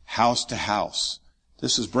house to house.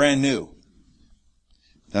 This is brand new.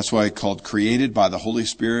 That's why it's called created by the Holy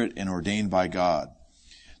Spirit and ordained by God.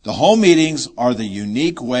 The home meetings are the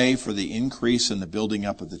unique way for the increase and the building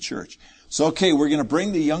up of the church. So, okay, we're going to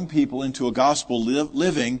bring the young people into a gospel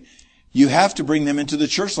living. You have to bring them into the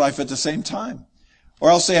church life at the same time, or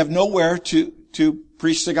else they have nowhere to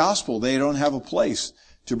preach the gospel. They don't have a place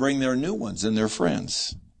to bring their new ones and their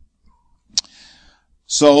friends.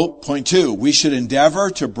 So, point 2, we should endeavor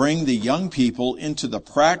to bring the young people into the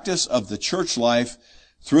practice of the church life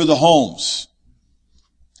through the homes.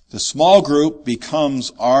 The small group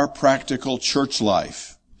becomes our practical church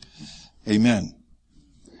life. Amen.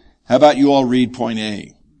 How about you all read point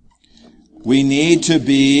A? We need to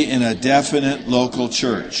be in a definite local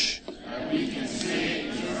church.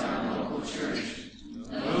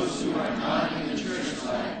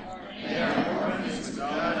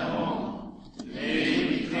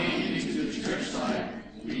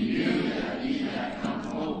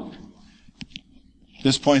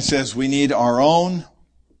 This point says we need our own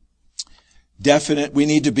we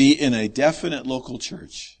need to be in a definite local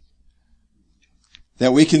church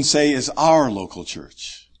that we can say is our local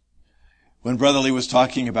church. When Brother Lee was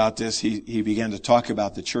talking about this, he began to talk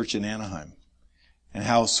about the church in Anaheim and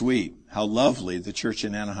how sweet, how lovely the church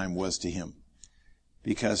in Anaheim was to him,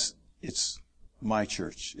 because it's my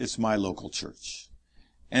church. It's my local church.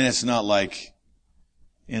 And it's not like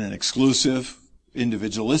in an exclusive,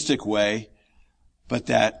 individualistic way, but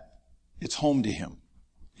that it's home to him.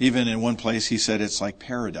 Even in one place he said it's like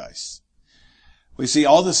paradise. We see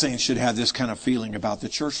all the saints should have this kind of feeling about the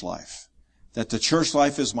church life, that the church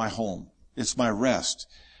life is my home. It's my rest.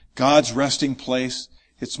 God's resting place,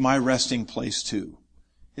 it's my resting place too.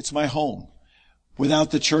 It's my home. Without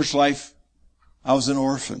the church life, I was an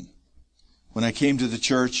orphan. When I came to the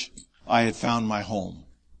church, I had found my home.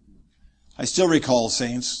 I still recall,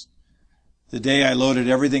 saints, the day I loaded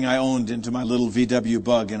everything I owned into my little VW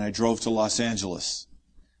Bug and I drove to Los Angeles.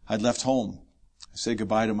 I'd left home. I said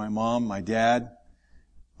goodbye to my mom, my dad,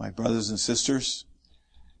 my brothers and sisters,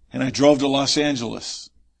 and I drove to Los Angeles.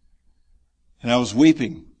 And I was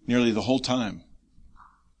weeping nearly the whole time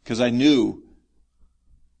because I knew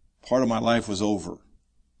part of my life was over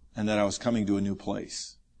and that I was coming to a new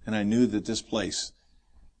place. And I knew that this place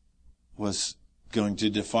was going to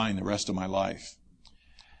define the rest of my life.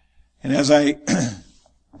 And as I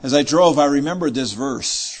drove, I remembered this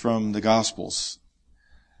verse from the Gospels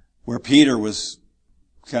where Peter was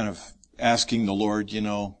kind of asking the Lord,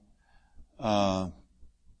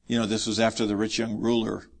 this was after the rich young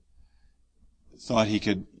ruler thought he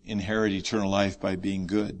could inherit eternal life by being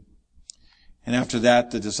good. And after that,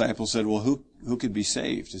 the disciples said, well, who could be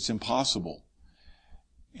saved? It's impossible.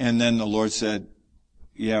 And then the Lord said,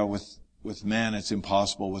 yeah, with man it's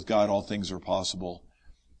impossible. With God all things are possible.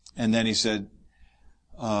 And then he said,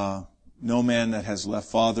 no man that has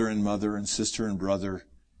left father and mother and sister and brother,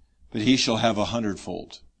 but he shall have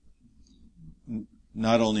 100-fold.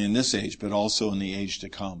 Not only in this age, but also in the age to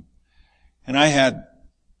come. And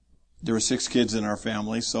there were 6 kids in our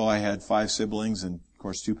family, so I had 5 siblings and, of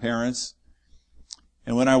course, 2 parents.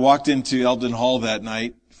 And when I walked into Eldon Hall that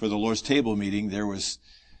night for the Lord's table meeting, there was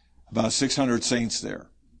about 600 saints there.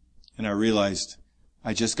 And I realized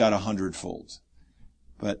I just got 100-fold.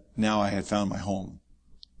 But now I had found my home.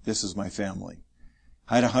 This is my family.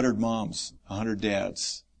 I had 100 moms, 100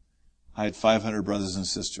 dads. I had 500 brothers and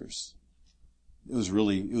sisters. It was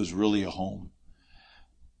really a home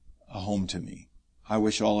to me. I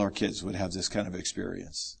wish all our kids would have this kind of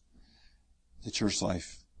experience. The church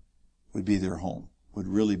life would be their home, would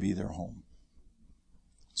really be their home.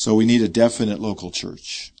 So we need a definite local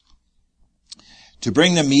church. To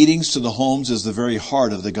bring the meetings to the homes is the very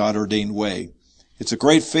heart of the God-ordained way. It's a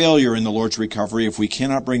great failure in the Lord's recovery if we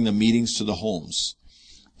cannot bring the meetings to the homes.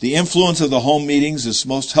 The influence of the home meetings is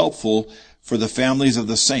most helpful for the families of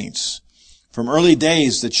the saints. From early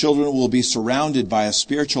days, the children will be surrounded by a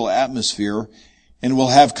spiritual atmosphere and will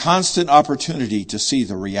have constant opportunity to see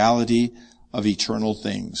the reality of eternal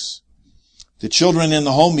things. The children in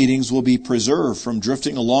the home meetings will be preserved from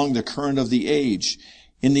drifting along the current of the age.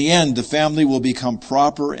 In the end, the family will become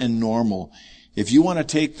proper and normal. If you want to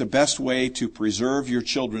take the best way to preserve your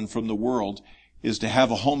children from the world is to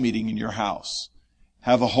have a home meeting in your house.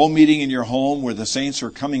 Have a home meeting in your home where the saints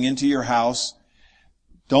are coming into your house.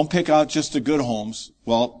 Don't pick out just the good homes.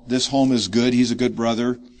 Well, this home is good. He's a good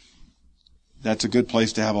brother. That's a good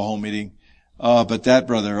place to have a home meeting. But that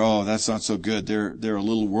brother, that's not so good. They're a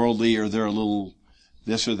little worldly or they're a little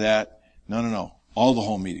this or that. No. All the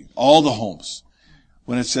home meetings, all the homes.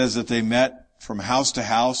 When it says that they met from house to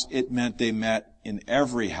house, it meant they met in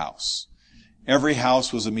every house. Every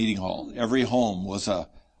house was a meeting hall. Every home was a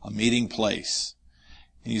meeting place.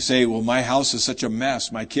 And you say, well, my house is such a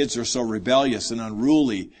mess. My kids are so rebellious and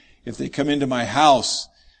unruly. If they come into my house,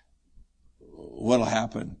 what'll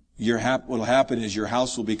happen? What'll happen is your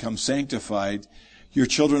house will become sanctified. Your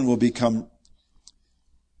children will become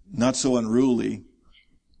not so unruly.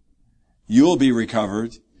 You will be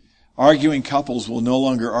recovered. Arguing couples will no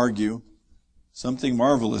longer argue. Something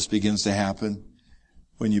marvelous begins to happen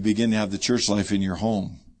when you begin to have the church life in your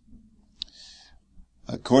home.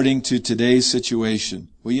 According to today's situation.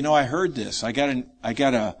 Well, I heard this. I got it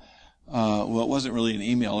wasn't really an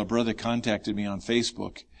email. A brother contacted me on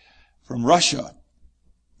Facebook from Russia,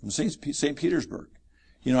 from St. Petersburg.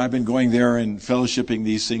 I've been going there and fellowshipping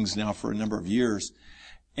these things now for a number of years.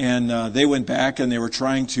 And they went back and they were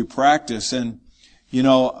trying to practice. And,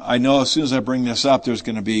 I know as soon as I bring this up, there's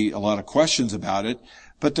going to be a lot of questions about it.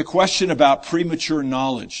 But the question about premature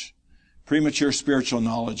knowledge, premature spiritual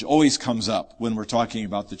knowledge always comes up when we're talking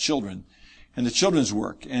about the children and the children's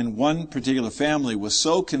work. And one particular family was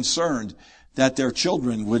so concerned that their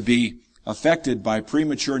children would be affected by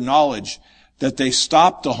premature knowledge that they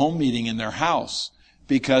stopped the home meeting in their house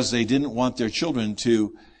because they didn't want their children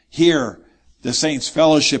to hear the saints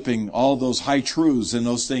fellowshipping all those high truths and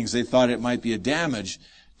those things. They thought it might be a damage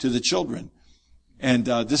to the children. And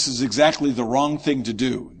this is exactly the wrong thing to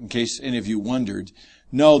do, in case any of you wondered.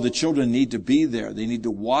 No, the children need to be there. They need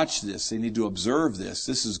to watch this. They need to observe this.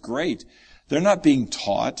 This is great. They're not being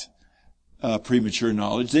taught premature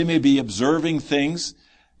knowledge. They may be observing things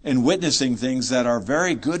and witnessing things that are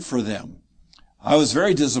very good for them. I was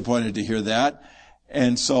very disappointed to hear that.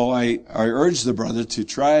 And so I urged the brother to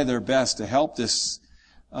try their best to help this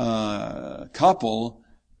couple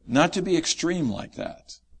not to be extreme like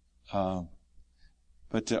that.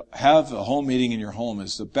 But to have a home meeting in your home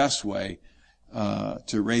is the best way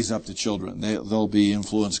to raise up the children. They'll be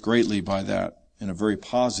influenced greatly by that in a very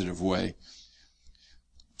positive way.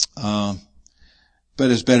 But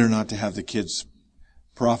it's better not to have the kids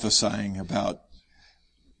prophesying about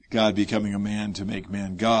God becoming a man to make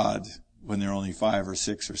man God when they're only 5 or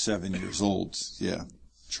 6 or 7 years old. Yeah,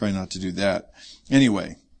 try not to do that.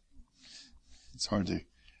 Anyway, it's hard to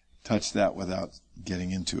touch that without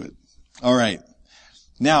getting into it. All right.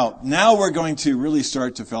 Now we're going to really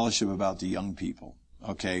start to fellowship about the young people.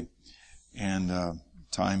 Okay. And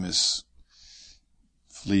time is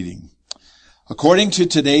fleeting. According to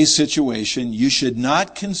today's situation, you should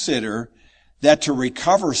not consider that to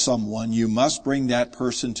recover someone, you must bring that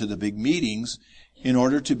person to the big meetings in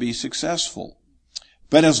order to be successful.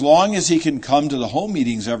 But as long as he can come to the home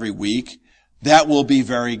meetings every week, that will be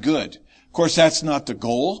very good. Of course, that's not the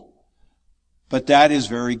goal, but that is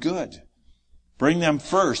very good. Bring them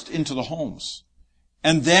first into the homes.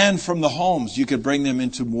 And then from the homes, you could bring them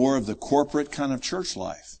into more of the corporate kind of church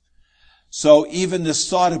life. So even this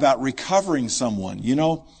thought about recovering someone,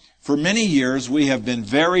 for many years we have been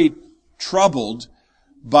very troubled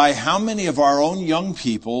by how many of our own young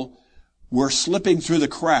people were slipping through the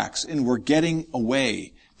cracks and were getting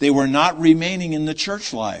away. They were not remaining in the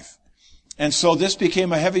church life. And so this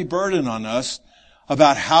became a heavy burden on us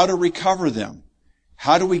about how to recover them.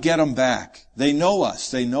 How do we get them back? They know us.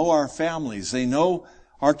 They know our families. They know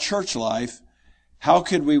our church life. How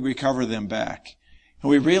could we recover them back? And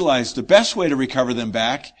we realized the best way to recover them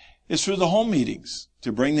back is through the home meetings,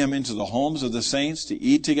 to bring them into the homes of the saints, to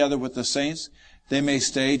eat together with the saints. They may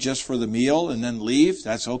stay just for the meal and then leave.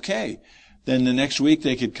 That's okay. Then the next week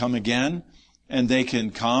they could come again, and they can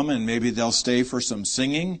come and maybe they'll stay for some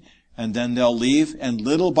singing, and then they'll leave. And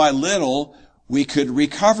little by little, we could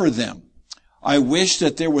recover them. I wish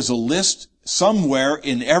that there was a list somewhere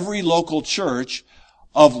in every local church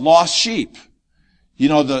of lost sheep.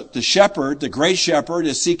 The shepherd, the great shepherd,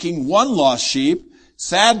 is seeking one lost sheep.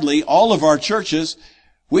 Sadly, all of our churches,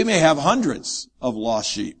 we may have hundreds of lost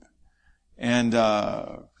sheep. And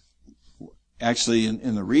actually,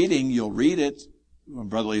 in the reading, you'll read it when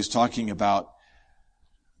Brother Lee is talking about,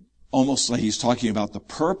 almost like he's talking about the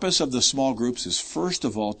purpose of the small groups is first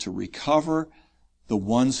of all to recover the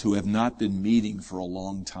ones who have not been meeting for a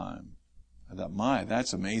long time. I thought,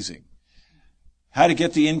 that's amazing. How to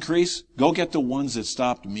get the increase? Go get the ones that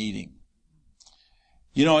stopped meeting.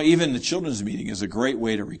 Even the children's meeting is a great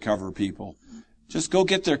way to recover people. Just go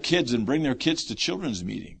get their kids and bring their kids to children's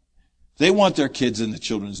meeting. They want their kids in the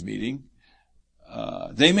children's meeting.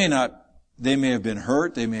 They may have been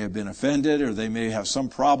hurt, they may have been offended, or they may have some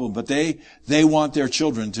problem, but they want their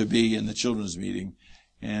children to be in the children's meeting.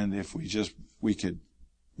 And if we could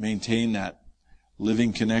maintain that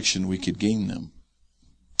living connection, we could gain them.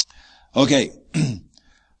 Okay.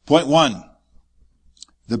 Point 1.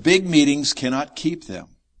 The big meetings cannot keep them.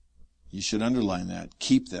 You should underline that.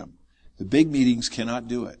 Keep them. The big meetings cannot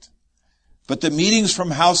do it. But the meetings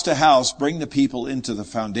from house to house bring the people into the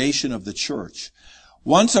foundation of the church.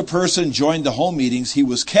 Once a person joined the home meetings, he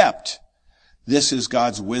was kept. This is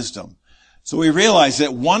God's wisdom. So we realize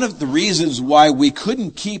that one of the reasons why we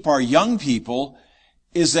couldn't keep our young people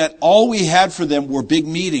is that all we had for them were big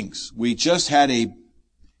meetings. We just had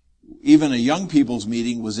even a young people's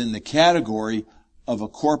meeting was in the category of a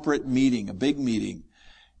corporate meeting, a big meeting.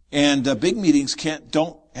 And big meetings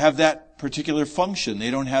don't have that particular function. They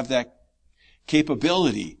don't have that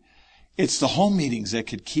capability. It's the home meetings that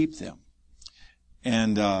could keep them.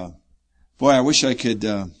 And I wish I could,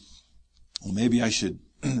 maybe I should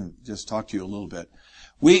just talk to you a little bit.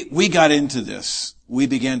 We got into this. We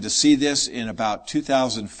began to see this in about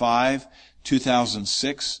 2005,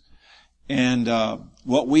 2006. And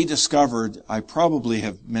what we discovered, I probably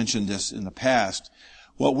have mentioned this in the past,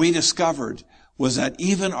 what we discovered was that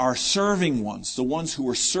even our serving ones, the ones who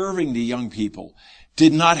were serving the young people,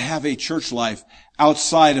 did not have a church life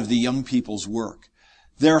outside of the young people's work.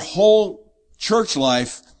 Their whole church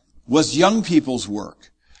life was young people's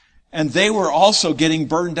work. And they were also getting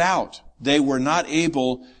burned out. They were not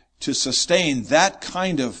able to sustain that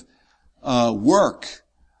kind of work.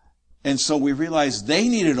 And so we realized they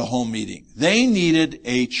needed a home meeting. They needed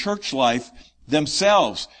a church life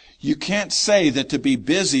themselves. You can't say that to be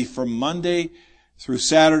busy from Monday through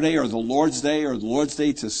Saturday or the Lord's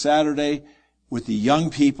Day to Saturday with the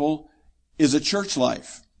young people is a church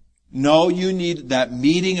life. No, you need that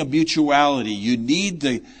meeting of mutuality. You need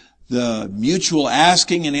the mutual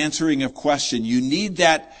asking and answering of question. You need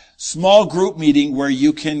that small group meeting where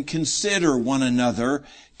you can consider one another,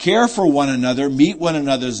 care for one another, meet one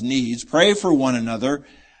another's needs, pray for one another,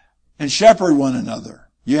 and shepherd one another.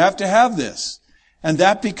 You have to have this. And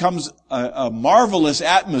that becomes a marvelous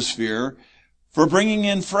atmosphere for bringing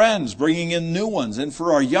in friends, bringing in new ones, and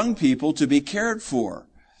for our young people to be cared for.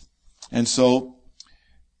 And so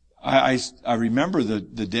I remember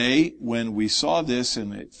the day when we saw this,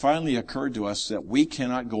 and it finally occurred to us that we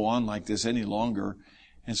cannot go on like this any longer.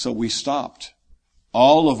 And so we stopped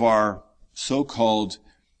all of our so-called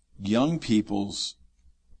young people's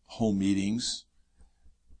home meetings,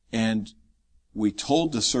 and we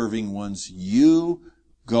told the serving ones, you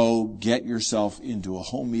go get yourself into a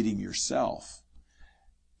home meeting yourself.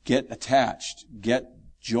 Get attached, get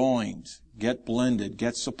joined, get blended,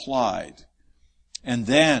 get supplied. And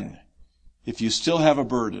then, if you still have a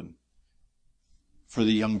burden for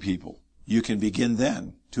the young people, you can begin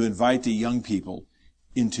then to invite the young people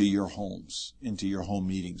into your homes, into your home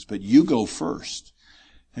meetings. But you go first.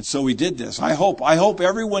 And so we did this. I hope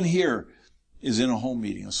everyone here is in a home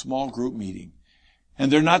meeting, a small group meeting.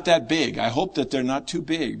 And they're not that big. I hope that they're not too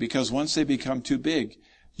big, because once they become too big,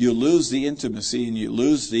 you lose the intimacy and you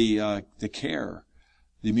lose the care,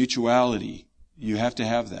 the mutuality. You have to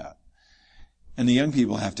have that. And the young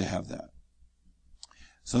people have to have that.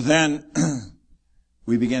 So then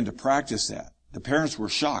we began to practice that. The parents were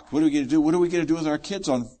shocked. What are we going to do? What are we going to do with our kids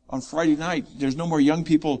on Friday night? There's no more young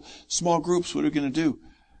people, small groups. What are we going to do?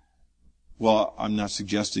 Well, I'm not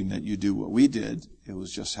suggesting that you do what we did. It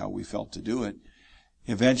was just how we felt to do it.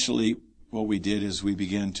 Eventually, what we did is we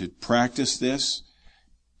began to practice this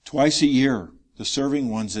twice a year. The serving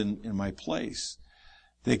ones in my place,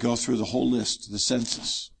 they go through the whole list, the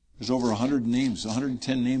census. There's over 100 names,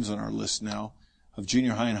 110 names on our list now of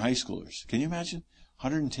junior high and high schoolers. Can you imagine?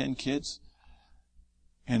 110 kids?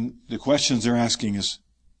 And the questions they're asking is,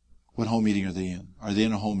 what home meeting are they in? Are they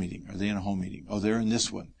in a home meeting? Are they in a home meeting? Oh, they're in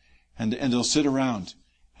this one. And they'll sit around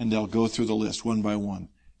and they'll go through the list one by one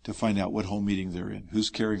to find out what home meeting they're in, who's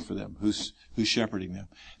caring for them, who's shepherding them.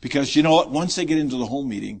 Because you know what? Once they get into the home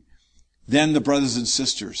meeting, then the brothers and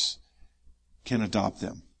sisters can adopt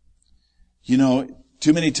them. You know,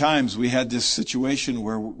 too many times we had this situation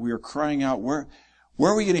where we were crying out, where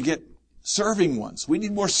are we going to get serving ones? We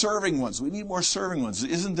need more serving ones. We need more serving ones.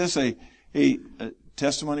 Isn't this a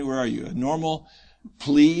testimony? Where are you? A normal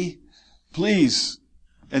plea? Please.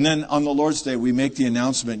 And then on the Lord's Day, we make the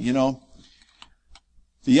announcement, you know,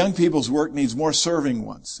 the young people's work needs more serving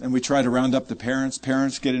ones. And we try to round up the parents.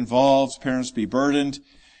 Parents get involved. Parents be burdened.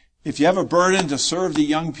 If you have a burden to serve the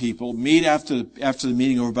young people, meet after the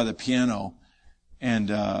meeting over by the piano, and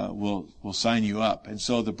we'll sign you up. And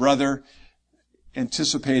so the brother,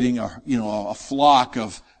 anticipating a flock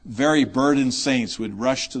of very burdened saints, would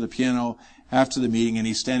rush to the piano after the meeting, and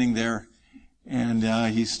he's standing there, and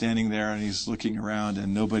he's looking around,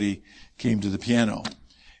 and nobody came to the piano.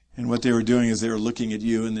 And what they were doing is they were looking at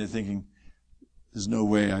you, and they're thinking, there's no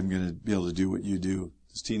way I'm going to be able to do what you do.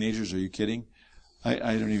 As teenagers, are you kidding? I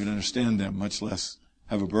don't even understand them, much less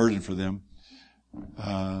have a burden for them.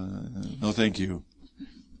 No, thank you.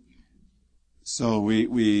 So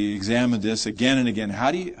we examined this again and again.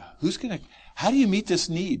 How do you meet this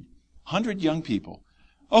need? 100 young people.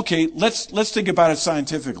 Okay, let's think about it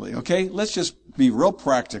scientifically, okay? Let's just be real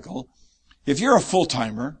practical. If you're a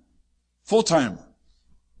full-timer,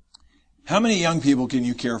 how many young people can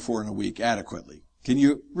you care for in a week adequately? Can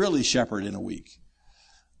you really shepherd in a week?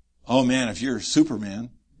 Oh man, if you're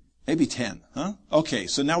Superman, maybe 10, huh? Okay,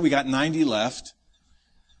 so now we got 90 left.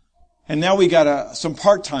 And now we got some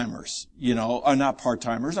part-timers, not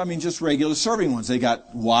part-timers, I mean just regular serving ones. They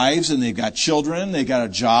got wives and they've got children, they got a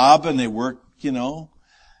job and they work,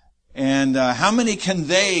 And how many can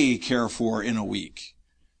they care for in a week?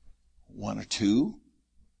 1 or 2?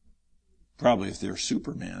 Probably if they're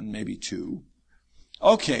Superman, maybe 2.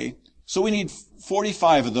 Okay, so we need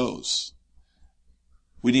 45 of those.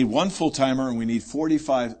 We need 1 full-timer and we need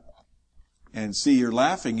 45. And see, you're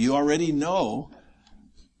laughing. You already know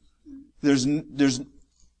there's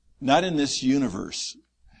not in this universe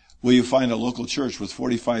will you find a local church with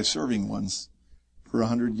 45 serving ones for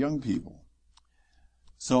 100 young people.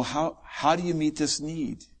 So how do you meet this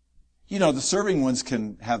need? The serving ones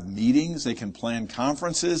can have meetings, they can plan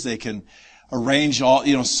conferences, they can arrange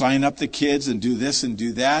sign up the kids and do this and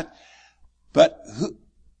do that. But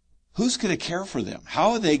who's going to care for them?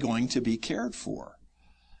 How are they going to be cared for?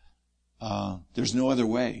 There's no other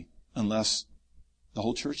way unless the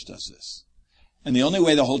whole church does this. And the only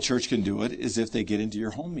way the whole church can do it is if they get into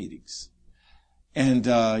your home meetings. And,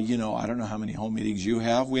 I don't know how many home meetings you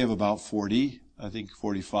have. We have about 40, I think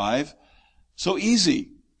 45. So easy.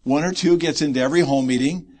 1 or 2 gets into every home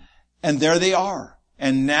meeting, and there they are.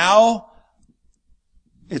 And now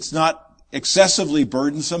it's not excessively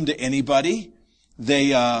burdensome to anybody.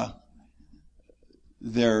 They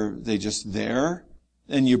they just there,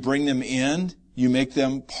 and you bring them in. You make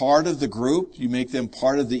them part of the group. You make them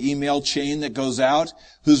part of the email chain that goes out.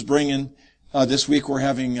 Who's bringing, this week we're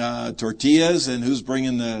having, tortillas, and who's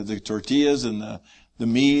bringing the tortillas and the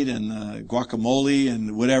meat and the guacamole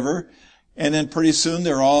and whatever. And then pretty soon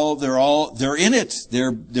they're in it.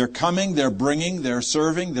 They're coming, they're bringing, they're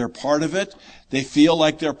serving, they're part of it. They feel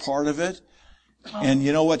like they're part of it. And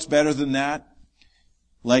you know what's better than that?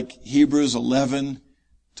 Like Hebrews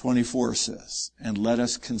 11:24 says, and let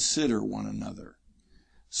us consider one another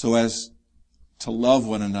so as to love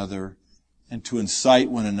one another and to incite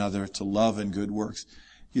one another to love and good works.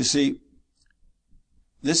 You see,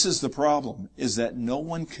 this is the problem, is that no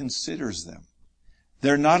one considers them.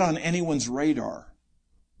 They're not on anyone's radar.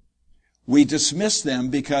 We dismiss them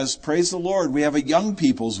because, praise the Lord, we have a young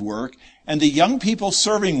people's work, and the young people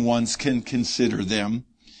serving ones can consider them,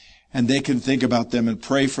 and they can think about them and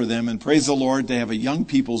pray for them. And praise the Lord, they have a young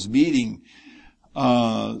people's meeting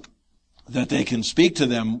that they can speak to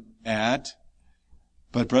them at.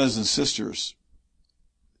 But brothers and sisters,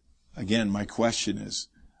 again, my question is,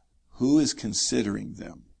 who is considering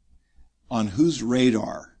them? On whose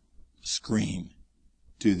radar screen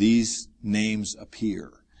do these names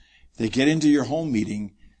appear? If they get into your home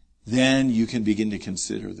meeting, then you can begin to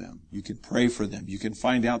consider them. You can pray for them. You can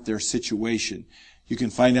find out their situation. You can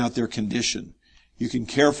find out their condition. You can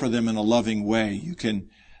care for them in a loving way. You can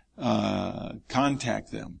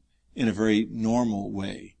contact them in a very normal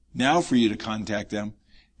way. Now for you to contact them,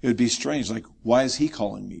 it would be strange. Like, why is he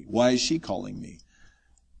calling me? Why is she calling me?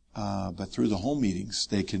 But through the home meetings,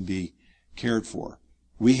 they can be cared for.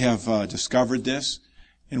 We have discovered this,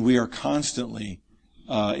 and we are constantly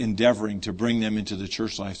endeavoring to bring them into the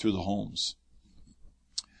church life through the homes.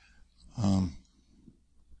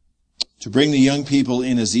 To bring the young people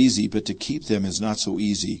in is easy, but to keep them is not so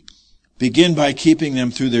easy. Begin by keeping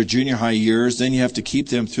them through their junior high years. Then you have to keep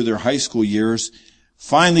them through their high school years.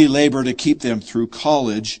 Finally, labor to keep them through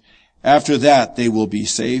college. After that, they will be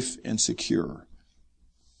safe and secure.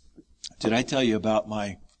 Did I tell you about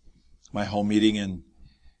my home meeting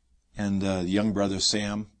and the young brother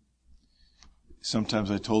Sam?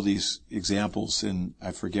 Sometimes I told these examples, and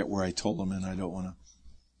I forget where I told them, and I don't want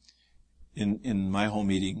to. In my home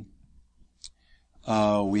meeting,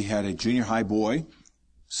 we had a junior high boy,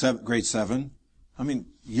 grade 7. I mean,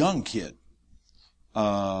 young kid.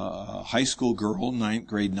 High school girl,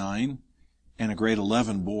 grade 9, and a grade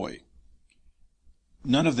 11 boy.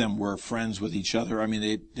 None of them were friends with each other. I mean,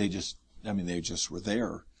 they just were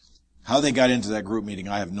there. How they got into that group meeting,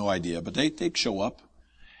 I have no idea, but they'd show up.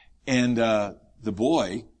 And the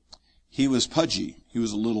boy, he was pudgy. He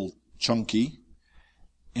was a little chunky.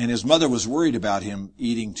 And his mother was worried about him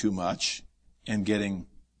eating too much and getting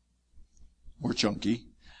more chunky.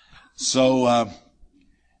 So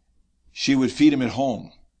she would feed him at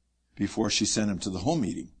home before she sent him to the home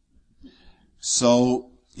meeting.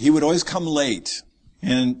 So he would always come late.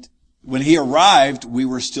 And when he arrived, we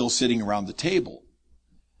were still sitting around the table.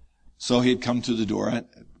 So he'd come to the door.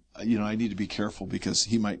 I need to be careful because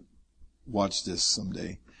he might watch this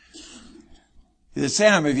someday. He said,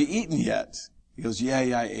 Sam, have you eaten yet? He goes, yeah,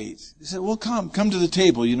 I ate. He said, well, come to the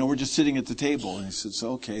table. We're just sitting at the table. And he said,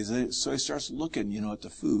 so okay. So he starts looking, at the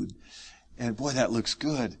food. And boy, that looks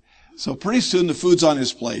good. So pretty soon the food's on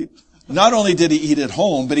his plate. Not only did he eat at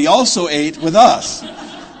home, but he also ate with us.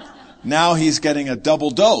 Now he's getting a double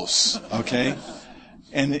dose, okay?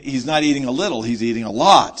 And he's not eating a little, he's eating a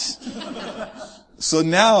lot. So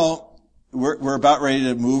now we're about ready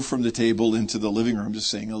to move from the table into the living room to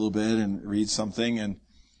sing a little bit and read something.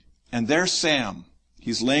 And there's Sam.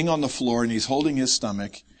 He's laying on the floor and he's holding his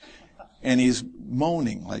stomach and he's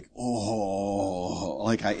moaning like, oh,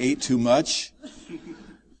 like I ate too much.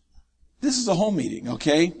 This is a home meeting,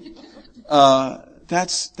 okay?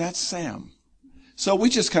 That's Sam. So we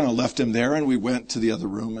just kind of left him there and we went to the other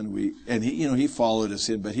room and he followed us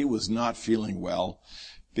in, but he was not feeling well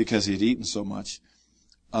because he'd eaten so much.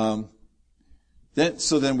 Then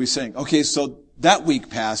we sang, okay, so that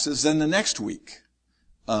week passes, then the next week,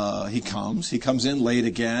 he comes in late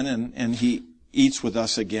again and he eats with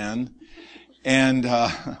us again. And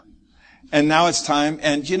now it's time.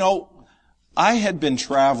 And I had been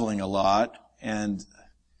traveling a lot and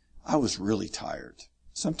I was really tired.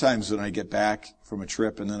 Sometimes when I get back from a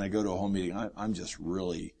trip and then I go to a home meeting, I just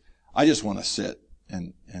want to sit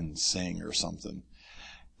and sing or something.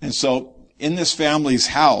 And so in this family's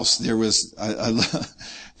house, there was,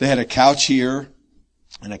 they had a couch here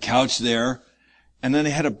and a couch there. And then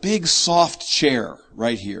they had a big soft chair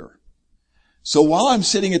right here. So while I'm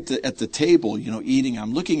sitting at the table, eating,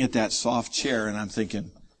 I'm looking at that soft chair and I'm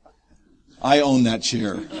thinking, I own that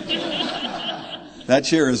chair. That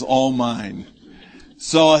chair is all mine.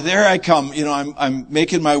 So there I come. I'm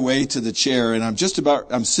making my way to the chair, and I'm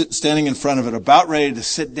standing in front of it, about ready to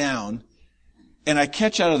sit down, and I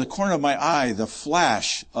catch out of the corner of my eye the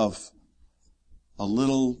flash of a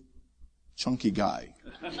little chunky guy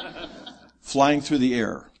flying through the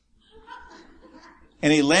air.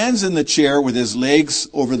 And he lands in the chair with his legs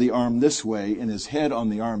over the arm this way and his head on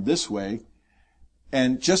the arm this way.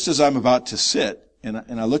 And just as I'm about to sit, and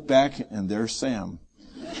I look back, and there's Sam.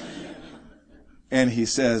 And he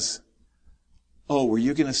says, "Oh, were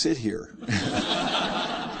you going to sit here?"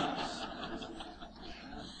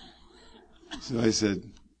 So I said,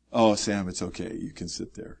 "Oh, Sam, it's okay. You can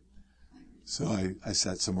sit there." So I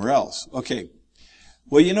sat somewhere else. Okay.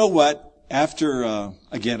 Well, you know what? After,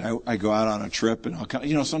 again, I go out on a trip, and I'll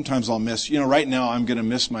come, sometimes I'll miss, right now I'm going to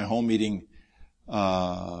miss my home meeting,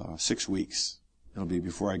 6 weeks. It'll be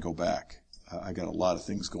before I go back. I got a lot of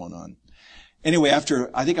things going on. Anyway, I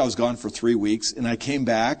think I was gone for 3 weeks, and I came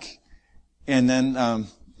back, and then,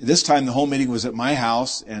 this time the home meeting was at my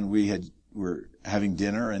house, and we're having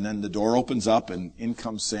dinner, and then the door opens up, and in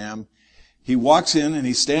comes Sam. He walks in, and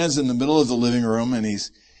he stands in the middle of the living room, and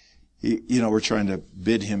we're trying to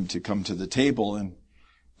bid him to come to the table,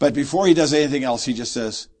 but before he does anything else, he just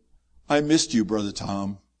says, "I missed you, Brother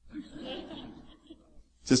Tom."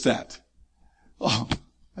 Just that. Oh,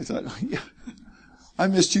 I thought, yeah, I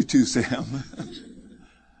missed you too, Sam.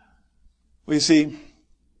 Well, you see,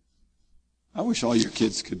 I wish all your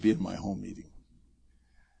kids could be in my home meeting.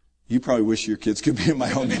 You probably wish your kids could be in my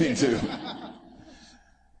home meeting too.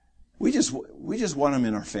 We just want them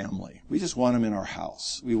in our family. We just want them in our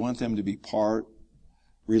house. We want them to be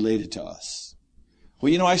related to us.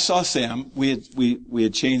 Well, I saw Sam. We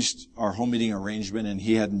had changed our home meeting arrangement, and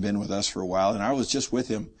he hadn't been with us for a while, and I was just with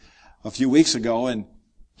him a few weeks ago, and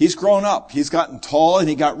he's grown up. He's gotten tall, and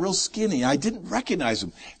he got real skinny. I didn't recognize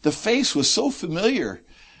him. The face was so familiar,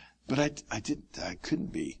 but I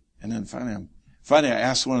couldn't be. And then finally I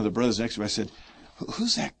asked one of the brothers next to me, I said,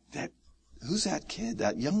 "Who's that kid,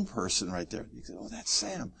 that young person right there?" He said, "Oh, that's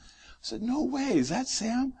Sam." I said, "No way, is that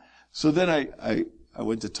Sam?" So then I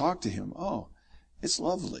went to talk to him. "Oh, it's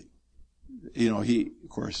lovely." He, of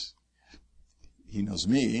course, he knows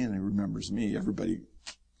me and he remembers me.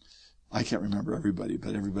 I can't remember everybody,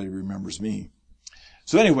 but everybody remembers me.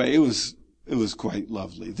 So anyway, it was quite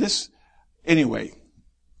lovely.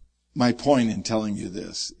 My point in telling you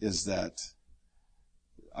this is that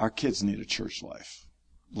our kids need a church life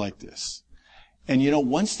like this. And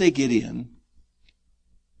once they get in,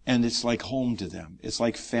 and it's like home to them, it's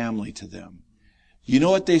like family to them. You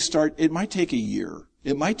know what they start, it might take a year.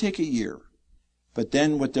 But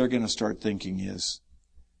then what they're going to start thinking is,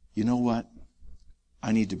 you know what?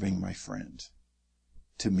 I need to bring my friend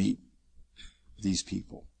to meet these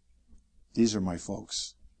people. These are my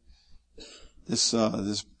folks. This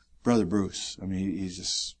brother Bruce,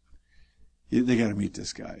 they got to meet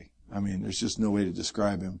this guy. There's just no way to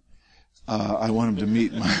describe him. I want him to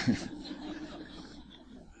meet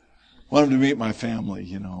my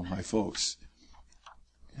family, my folks.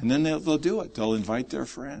 And then they'll do it. They'll invite their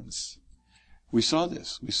friends. We saw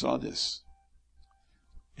this.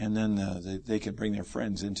 And then they can bring their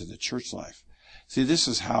friends into the church life. See, this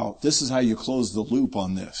is how you close the loop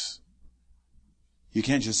on this. You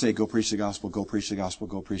can't just say, "Go preach the gospel, go preach the gospel,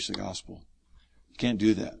 go preach the gospel." You can't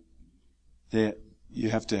do that. You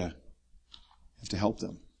have to help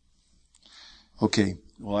them. Okay,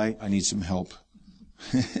 well, I need some help.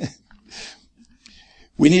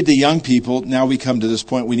 We need the young people, now we come to this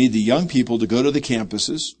point, we need the young people to go to the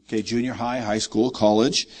campuses, okay, junior high, high school,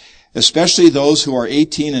 college, especially those who are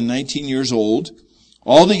 18 and 19 years old.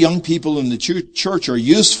 All the young people in the church are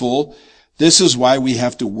useful. This is why we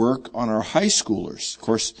have to work on our high schoolers. Of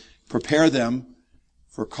course, prepare them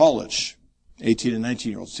for college, 18 and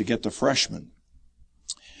 19-year-olds, to get the freshmen.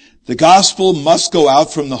 The gospel must go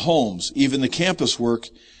out from the homes. Even the campus work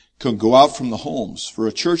can go out from the homes. For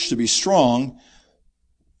a church to be strong,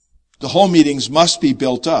 the home meetings must be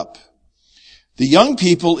built up. The young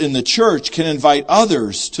people in the church can invite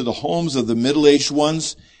others to the homes of the middle-aged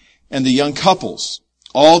ones and the young couples.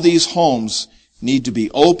 All these homes need to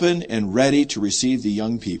be open and ready to receive the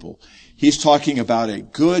young people. He's talking about a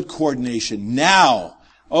good coordination. Now,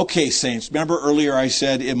 okay, saints, remember earlier I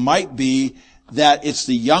said it might be that it's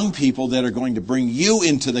the young people that are going to bring you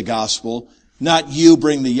into the gospel, not you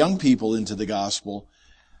bring the young people into the gospel.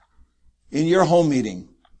 In your home meeting,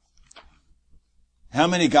 how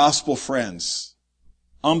many gospel friends,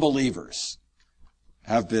 unbelievers,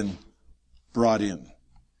 have been brought in?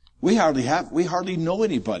 We hardly know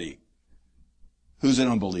anybody who's an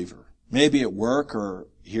unbeliever. maybe at work or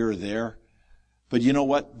here or there. But you know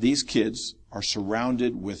what? These kids are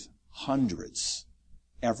surrounded with hundreds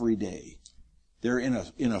every day. They're in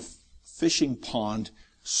a fishing pond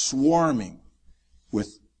swarming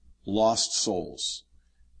with lost souls,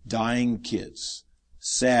 dying kids,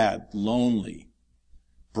 sad, lonely,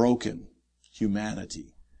 broken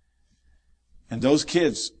humanity. And those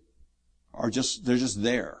kids they're just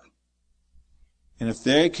there. And if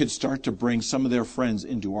they could start to bring some of their friends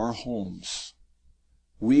into our homes,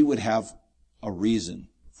 we would have a reason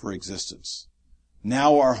for existence.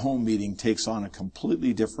 Now our home meeting takes on a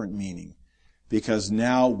completely different meaning, because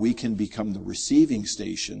now we can become the receiving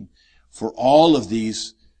station for all of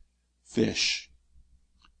these fish.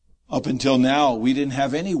 Up until now, we didn't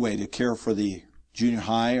have any way to care for the junior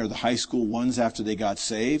high or the high school ones after they got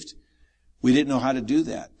saved. We didn't know how to do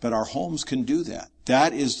that, but our homes can do that.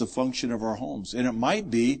 That is the function of our homes. And it might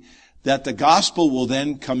be that the gospel will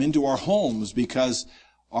then come into our homes because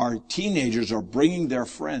our teenagers are bringing their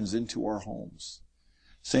friends into our homes.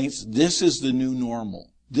 Saints, this is the new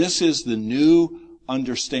normal. This is the new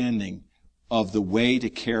understanding of the way to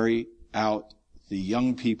carry out the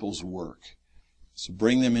young people's work. So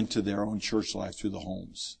bring them into their own church life through the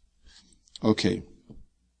homes. Okay.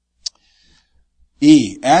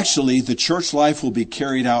 E, actually, the church life will be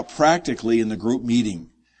carried out practically in the group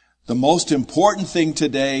meeting. The most important thing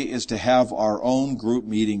today is to have our own group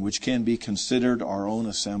meeting, which can be considered our own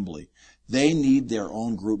assembly. They need their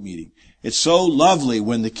own group meeting. It's so lovely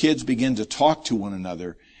when the kids begin to talk to one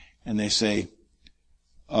another and they say,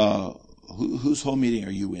 whose home meeting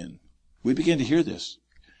are you in? We begin to hear this.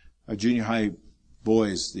 Our junior high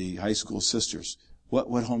boys, the high school sisters, what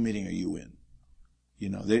home meeting are you in? You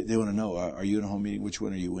know, they want to know, are you in a home meeting? Which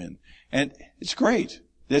one are you in? And it's great.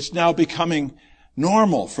 It's now becoming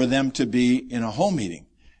normal for them to be in a home meeting.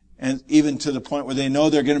 And even to the point where they know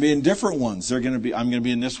they're going to be in different ones. I'm going to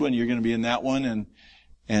be in this one, you're going to be in that one,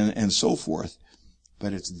 and so forth.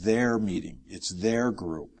 But it's their meeting. It's their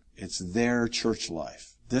group. It's their church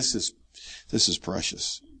life. This is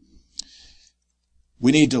precious.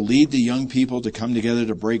 We need to lead the young people to come together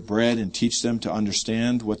to break bread and teach them to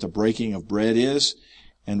understand what the breaking of bread is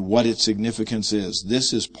and what its significance is.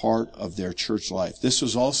 This is part of their church life. This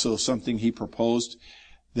was also something he proposed,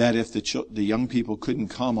 that if the young people couldn't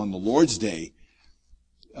come on the Lord's Day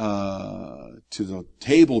to the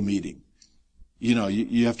table meeting,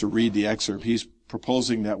 you have to read the excerpt. He's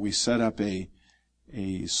proposing that we set up a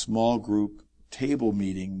small group table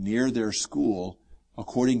meeting near their school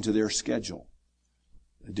according to their schedule.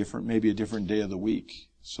 Maybe a different day of the week,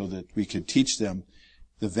 so that we could teach them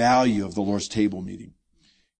the value of the Lord's table meeting.